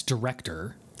for Best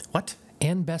Director What?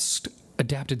 and Best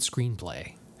Adapted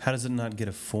Screenplay. How does it not get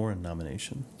a foreign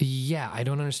nomination? Yeah, I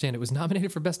don't understand. It was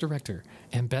nominated for Best Director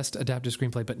and Best Adapted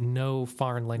Screenplay, but no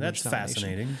foreign language That's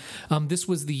nomination. fascinating. This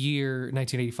was the year,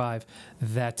 1985,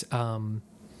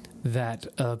 that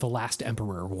The Last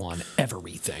Emperor won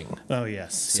everything. Oh,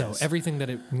 yes. So yes. everything that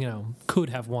it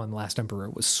could have won Last Emperor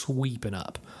was sweeping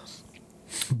up.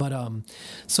 But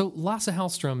so Lasse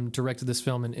Hallstrom directed this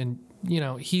film, and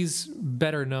he's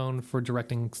better known for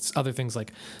directing other things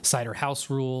like Cider House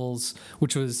Rules,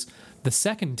 which was the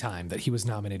second time that he was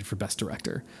nominated for Best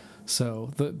Director.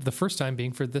 So the first time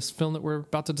being for this film that we're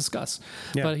about to discuss.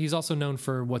 Yeah. But he's also known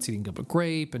for What's Eating Good but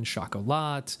Grape and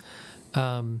Chocolat.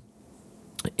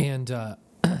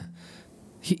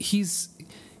 He's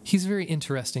a very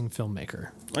interesting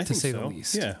filmmaker, I to think say so. the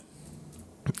least. Yeah.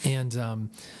 And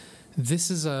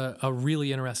this is a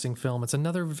really interesting film. It's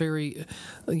another very,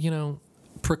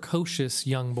 precocious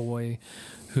young boy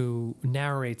who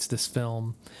narrates this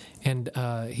film, and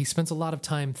he spends a lot of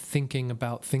time thinking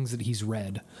about things that he's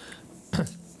read.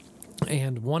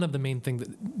 And one of the main things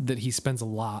that he spends a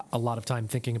lot of time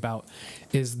thinking about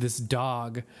is this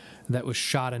dog that was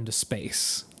shot into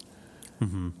space,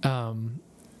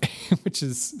 which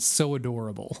is so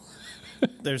adorable.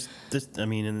 There's this. I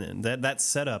mean, and that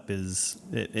setup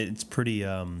it's pretty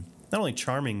not only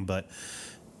charming but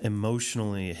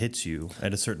emotionally it hits you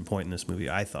at a certain point in this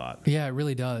movie. I thought. Yeah, it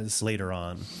really does. Later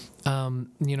on,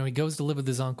 he goes to live with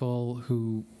his uncle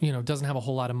who doesn't have a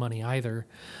whole lot of money either,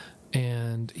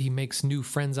 and he makes new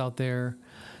friends out there.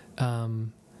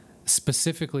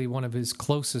 Specifically, one of his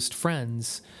closest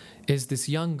friends is this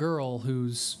young girl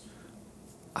who's.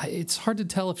 It's hard to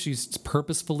tell if she's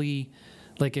purposefully.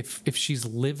 Like, if she's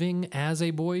living as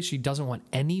a boy, she doesn't want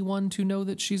anyone to know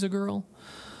that she's a girl,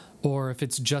 or if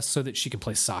it's just so that she can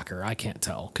play soccer. I can't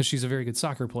tell, because she's a very good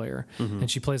soccer player,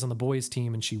 and she plays on the boys'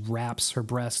 team, and she wraps her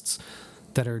breasts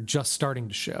that are just starting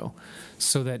to show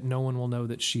so that no one will know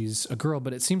that she's a girl.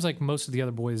 But it seems like most of the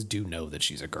other boys do know that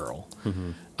she's a girl.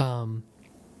 And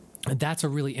that's a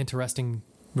really interesting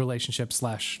relationship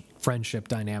 / friendship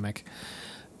dynamic.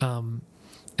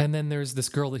 And then there's this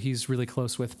girl that he's really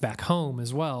close with back home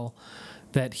as well,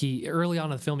 that he, early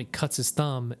on in the film, he cuts his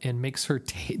thumb and makes her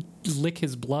lick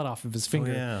his blood off of his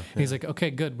finger. yeah, And he's like, okay,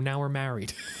 good, now we're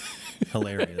married.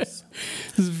 hilarious.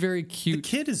 This is very cute. The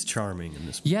kid is charming in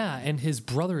this movie. Yeah, and his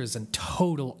brother is a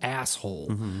total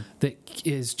asshole that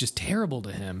is just terrible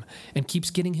to him and keeps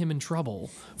getting him in trouble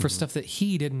for stuff that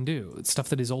he didn't do, stuff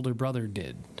that his older brother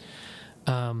did.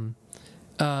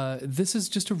 This is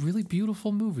just a really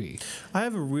beautiful movie. I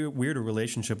have a weirder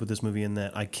relationship with this movie in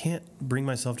that I can't bring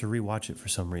myself to rewatch it for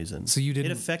some reason. So you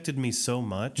didn't- It affected me so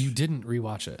much. You didn't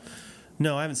rewatch it.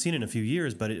 No, I haven't seen it in a few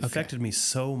years, but it affected me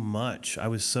so much. I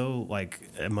was so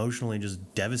emotionally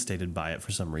just devastated by it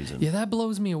for some reason. Yeah, that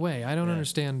blows me away. I don't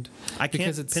understand. I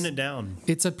because can't pin it down.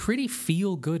 It's a pretty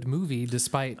feel-good movie,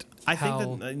 despite I think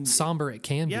how that, somber it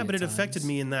can be. Yeah, but at it affected times.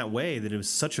 me in that way that it was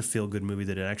such a feel-good movie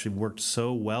that it actually worked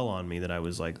so well on me that I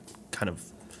was kind of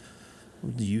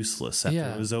useless after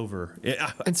Yeah. it was over.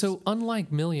 And so,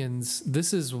 unlike Millions,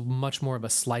 this is much more of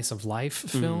a slice of life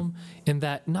film in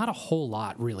that not a whole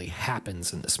lot really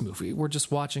happens in this movie. We're just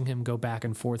watching him go back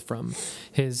and forth from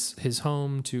his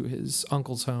home to his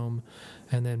uncle's home,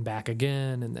 and then back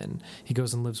again, and then he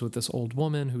goes and lives with this old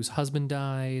woman whose husband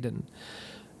died,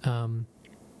 and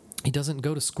he doesn't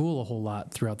go to school a whole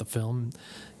lot throughout the film.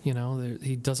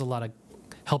 He does a lot of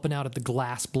helping out at the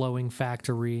glass blowing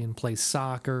factory and plays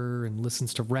soccer and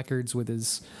listens to records with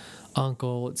his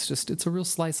uncle. It's a real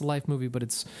slice of life movie, but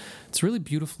it's really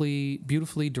beautifully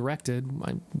directed,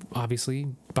 obviously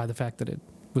by the fact that it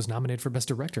was nominated for Best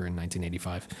Director in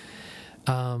 1985.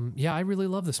 I really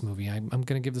love this movie. I'm going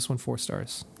to give this one 4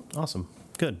 stars. Awesome.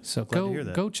 Good. So Glad to hear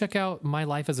that. go check out My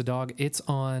Life as a Dog. It's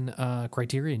on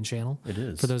Criterion Channel. It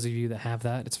is. For those of you that have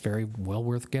that, it's very well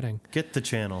worth getting. Get the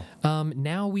channel.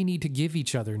 Now we need to give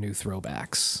each other new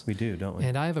throwbacks. We do, don't we?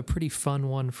 And I have a pretty fun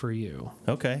one for you.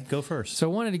 Okay, go first. So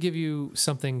I wanted to give you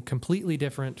something completely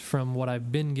different from what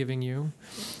I've been giving you.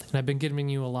 And I've been giving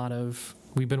you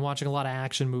we've been watching a lot of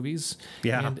action movies.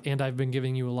 Yeah. And I've been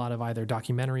giving you a lot of either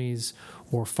documentaries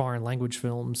or foreign language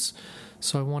films.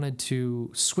 So I wanted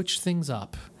to switch things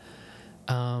up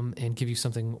and give you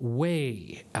something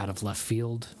way out of left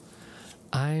field.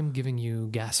 I'm giving you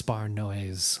Gaspar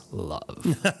Noé's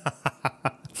Love.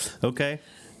 Okay.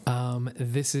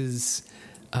 This is,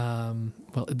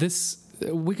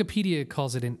 Wikipedia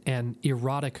calls it an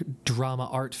erotic drama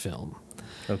art film.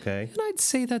 Okay. And I'd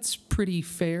say that's pretty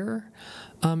fair.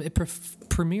 It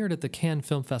premiered at the Cannes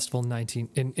Film Festival in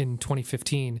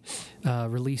 2015,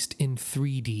 released in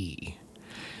 3D.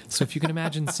 So if you can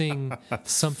imagine seeing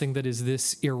something that is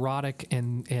this erotic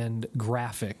and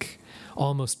graphic,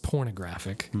 almost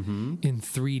pornographic, in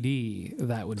 3D,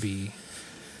 that would be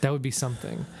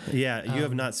something. Yeah, you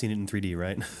have not seen it in 3D,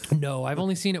 right? No, I've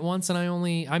only seen it once, and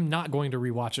I'm not going to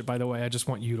rewatch it. By the way, I just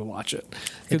want you to watch it.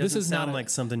 It doesn't sound like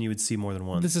something you would see more than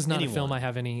once. This is not Anyone a film I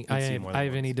have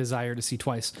any desire to see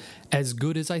twice. As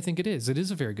good as I think it is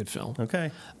a very good film.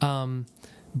 Okay.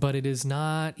 But it is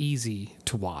not easy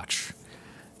to watch.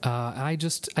 I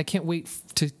can't wait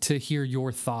to hear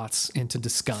your thoughts and to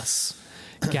discuss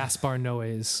Gaspar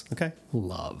Noé's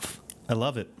Love. I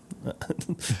love it.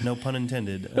 No pun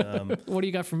intended. What do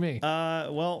you got for me?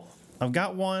 Well, I've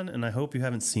got one, and I hope you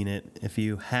haven't seen it. If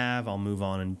you have, I'll move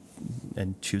on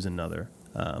and choose another.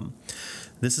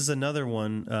 This is another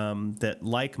one that,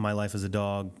 like My Life as a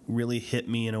Dog, really hit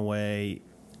me in a way,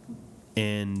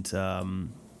 and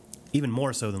even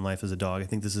more so than Life as a Dog. I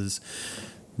think this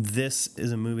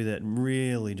is a movie that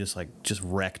really just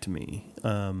wrecked me.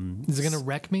 Is it going to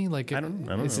wreck me? Like, I don't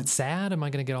know. Is it sad? Am I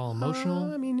going to get all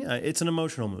emotional? I mean, yeah, it's an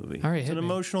emotional movie. All right, it's hit an me.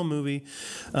 emotional movie.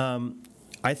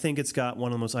 I think it's got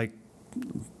one of the most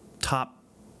top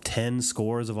 10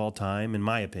 scores of all time, in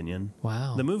my opinion.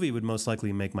 Wow. The movie would most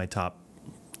likely make my top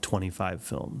 25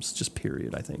 films, just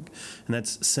period, I think. And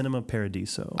that's Cinema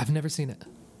Paradiso. I've never seen it.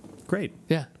 Great.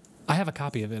 Yeah. I have a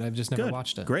copy of it. I've just never Good.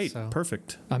 watched it. Great. So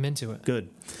Perfect. I'm into it. Good.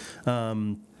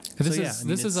 This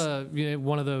is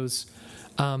one of those.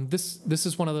 This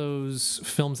is one of those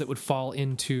films that would fall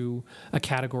into a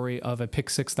category of a pick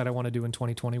six that I want to do in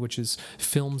 2020, which is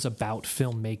films about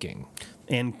filmmaking.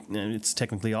 And it's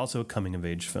technically also a coming of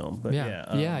age film, but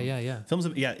Yeah. films.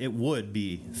 It would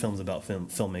be films about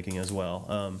filmmaking as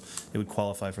well. It would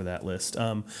qualify for that list.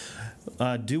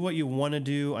 Do what you want to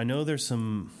do. I know there's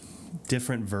some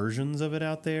different versions of it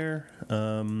out there.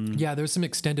 There's some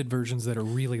extended versions that are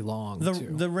really long.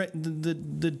 too.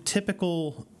 The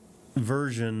typical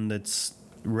version that's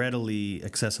readily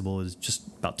accessible is just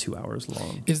about 2 hours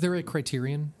long. Is there a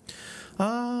Criterion?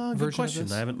 Good version of question.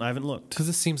 this? I haven't looked. Because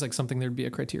this seems like something there'd be a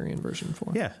Criterion version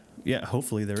for. Yeah.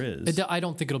 Hopefully there is. I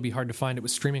don't think it'll be hard to find. It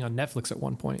was streaming on Netflix at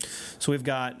one point. So we've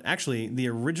got actually the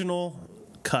original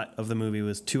cut of the movie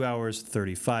was 2 hours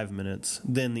 35 minutes.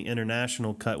 Then the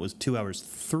international cut was 2 hours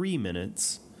 3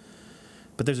 minutes.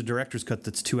 But there's a director's cut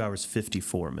that's 2 hours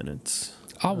 54 minutes.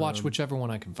 I'll watch whichever one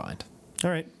I can find. All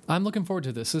right. I'm looking forward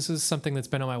to this. This is something that's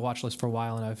been on my watch list for a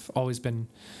while, and I've always been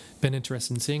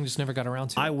interested in seeing. Just never got around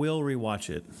to it. I will rewatch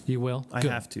it. You will? I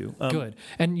Good. have to. Good.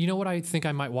 And you know what I think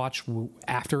I might watch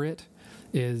after it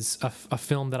is a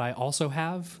film that I also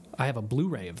have. I have a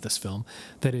Blu-ray of this film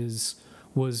that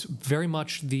was very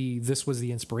much this was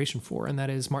the inspiration for, and that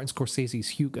is Martin Scorsese's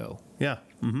Hugo. Yeah.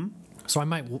 Mm-hmm. So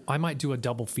I might do a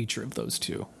double feature of those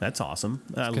two. That's awesome.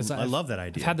 I love that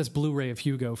idea. I've had this Blu-ray of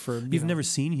Hugo for. You've never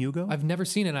seen Hugo? I've never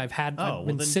seen it. I've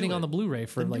been sitting on the Blu-ray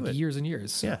for years and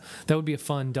years. So yeah, that would be a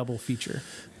fun double feature.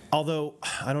 Although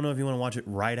I don't know if you want to watch it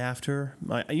right after.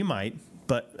 You might,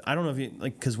 but I don't know if you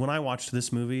because when I watched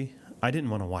this movie, I didn't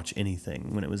want to watch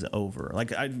anything when it was over.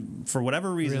 For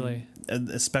whatever reason, really?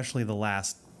 Especially the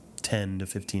last 10 to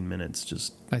 15 minutes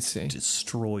just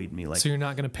destroyed me. So you're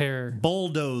not going to pair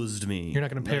bulldozed me. You're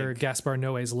not going to pair Gaspar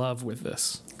Noé's Love with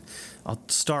this. I'll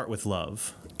start with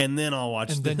Love, and then I'll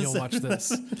watch. And then you'll watch this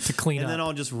to clean up. And then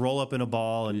I'll just roll up in a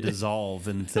ball and dissolve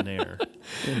in thin air.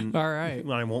 All right.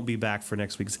 I won't be back for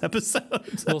next week's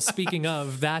episode. Well, speaking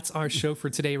of, that's our show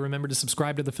for today. Remember to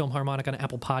subscribe to the Film Harmonic on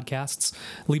Apple Podcasts.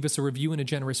 Leave us a review and a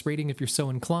generous rating if you're so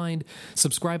inclined.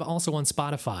 Subscribe also on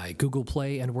Spotify, Google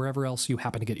Play, and wherever else you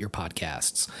happen to get your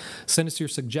podcasts. Send us your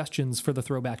suggestions for the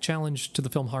Throwback Challenge to the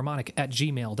Film Harmonic at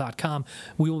gmail.com.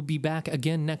 We will be back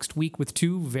again next week with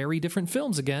two very very different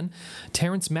films again.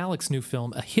 Terrence Malick's new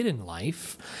film, A Hidden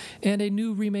Life, and a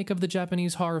new remake of the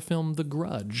Japanese horror film, The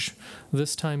Grudge,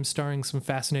 this time starring some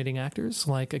fascinating actors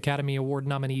like Academy Award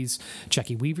nominees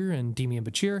Jackie Weaver and Demian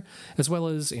Bichir, as well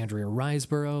as Andrea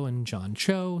Riseborough and John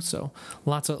Cho. So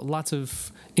lots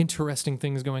of interesting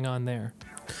things going on there.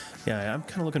 Yeah, I'm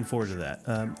kind of looking forward to that.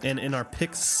 And in our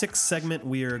Pick 6 segment,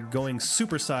 we are going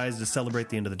supersized to celebrate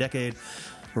the end of the decade.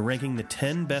 We're ranking the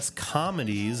 10 best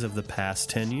comedies of the past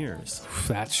 10 years.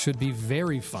 That should be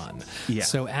very fun. Yeah.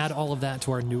 So add all of that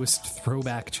to our newest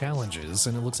throwback challenges,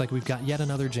 and it looks like we've got yet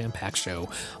another jam-packed show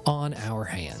on our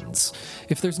hands.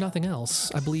 If there's nothing else,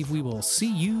 I believe we will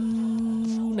see you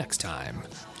next time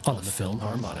on the Film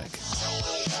Harmonic.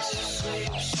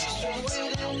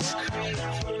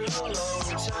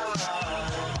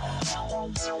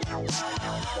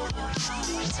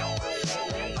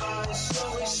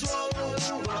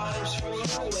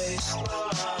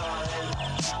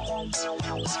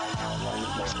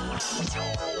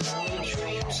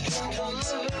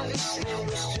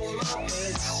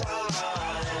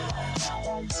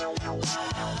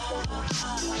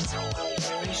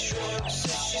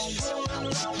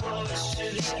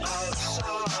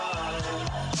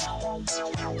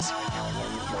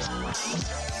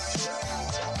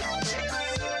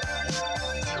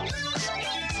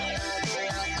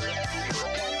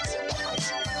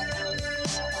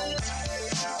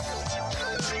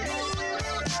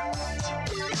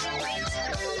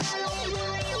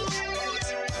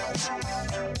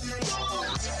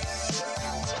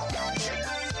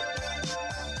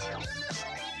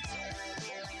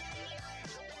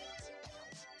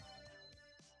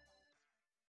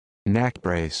 Neck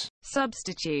brace.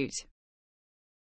 Substitute.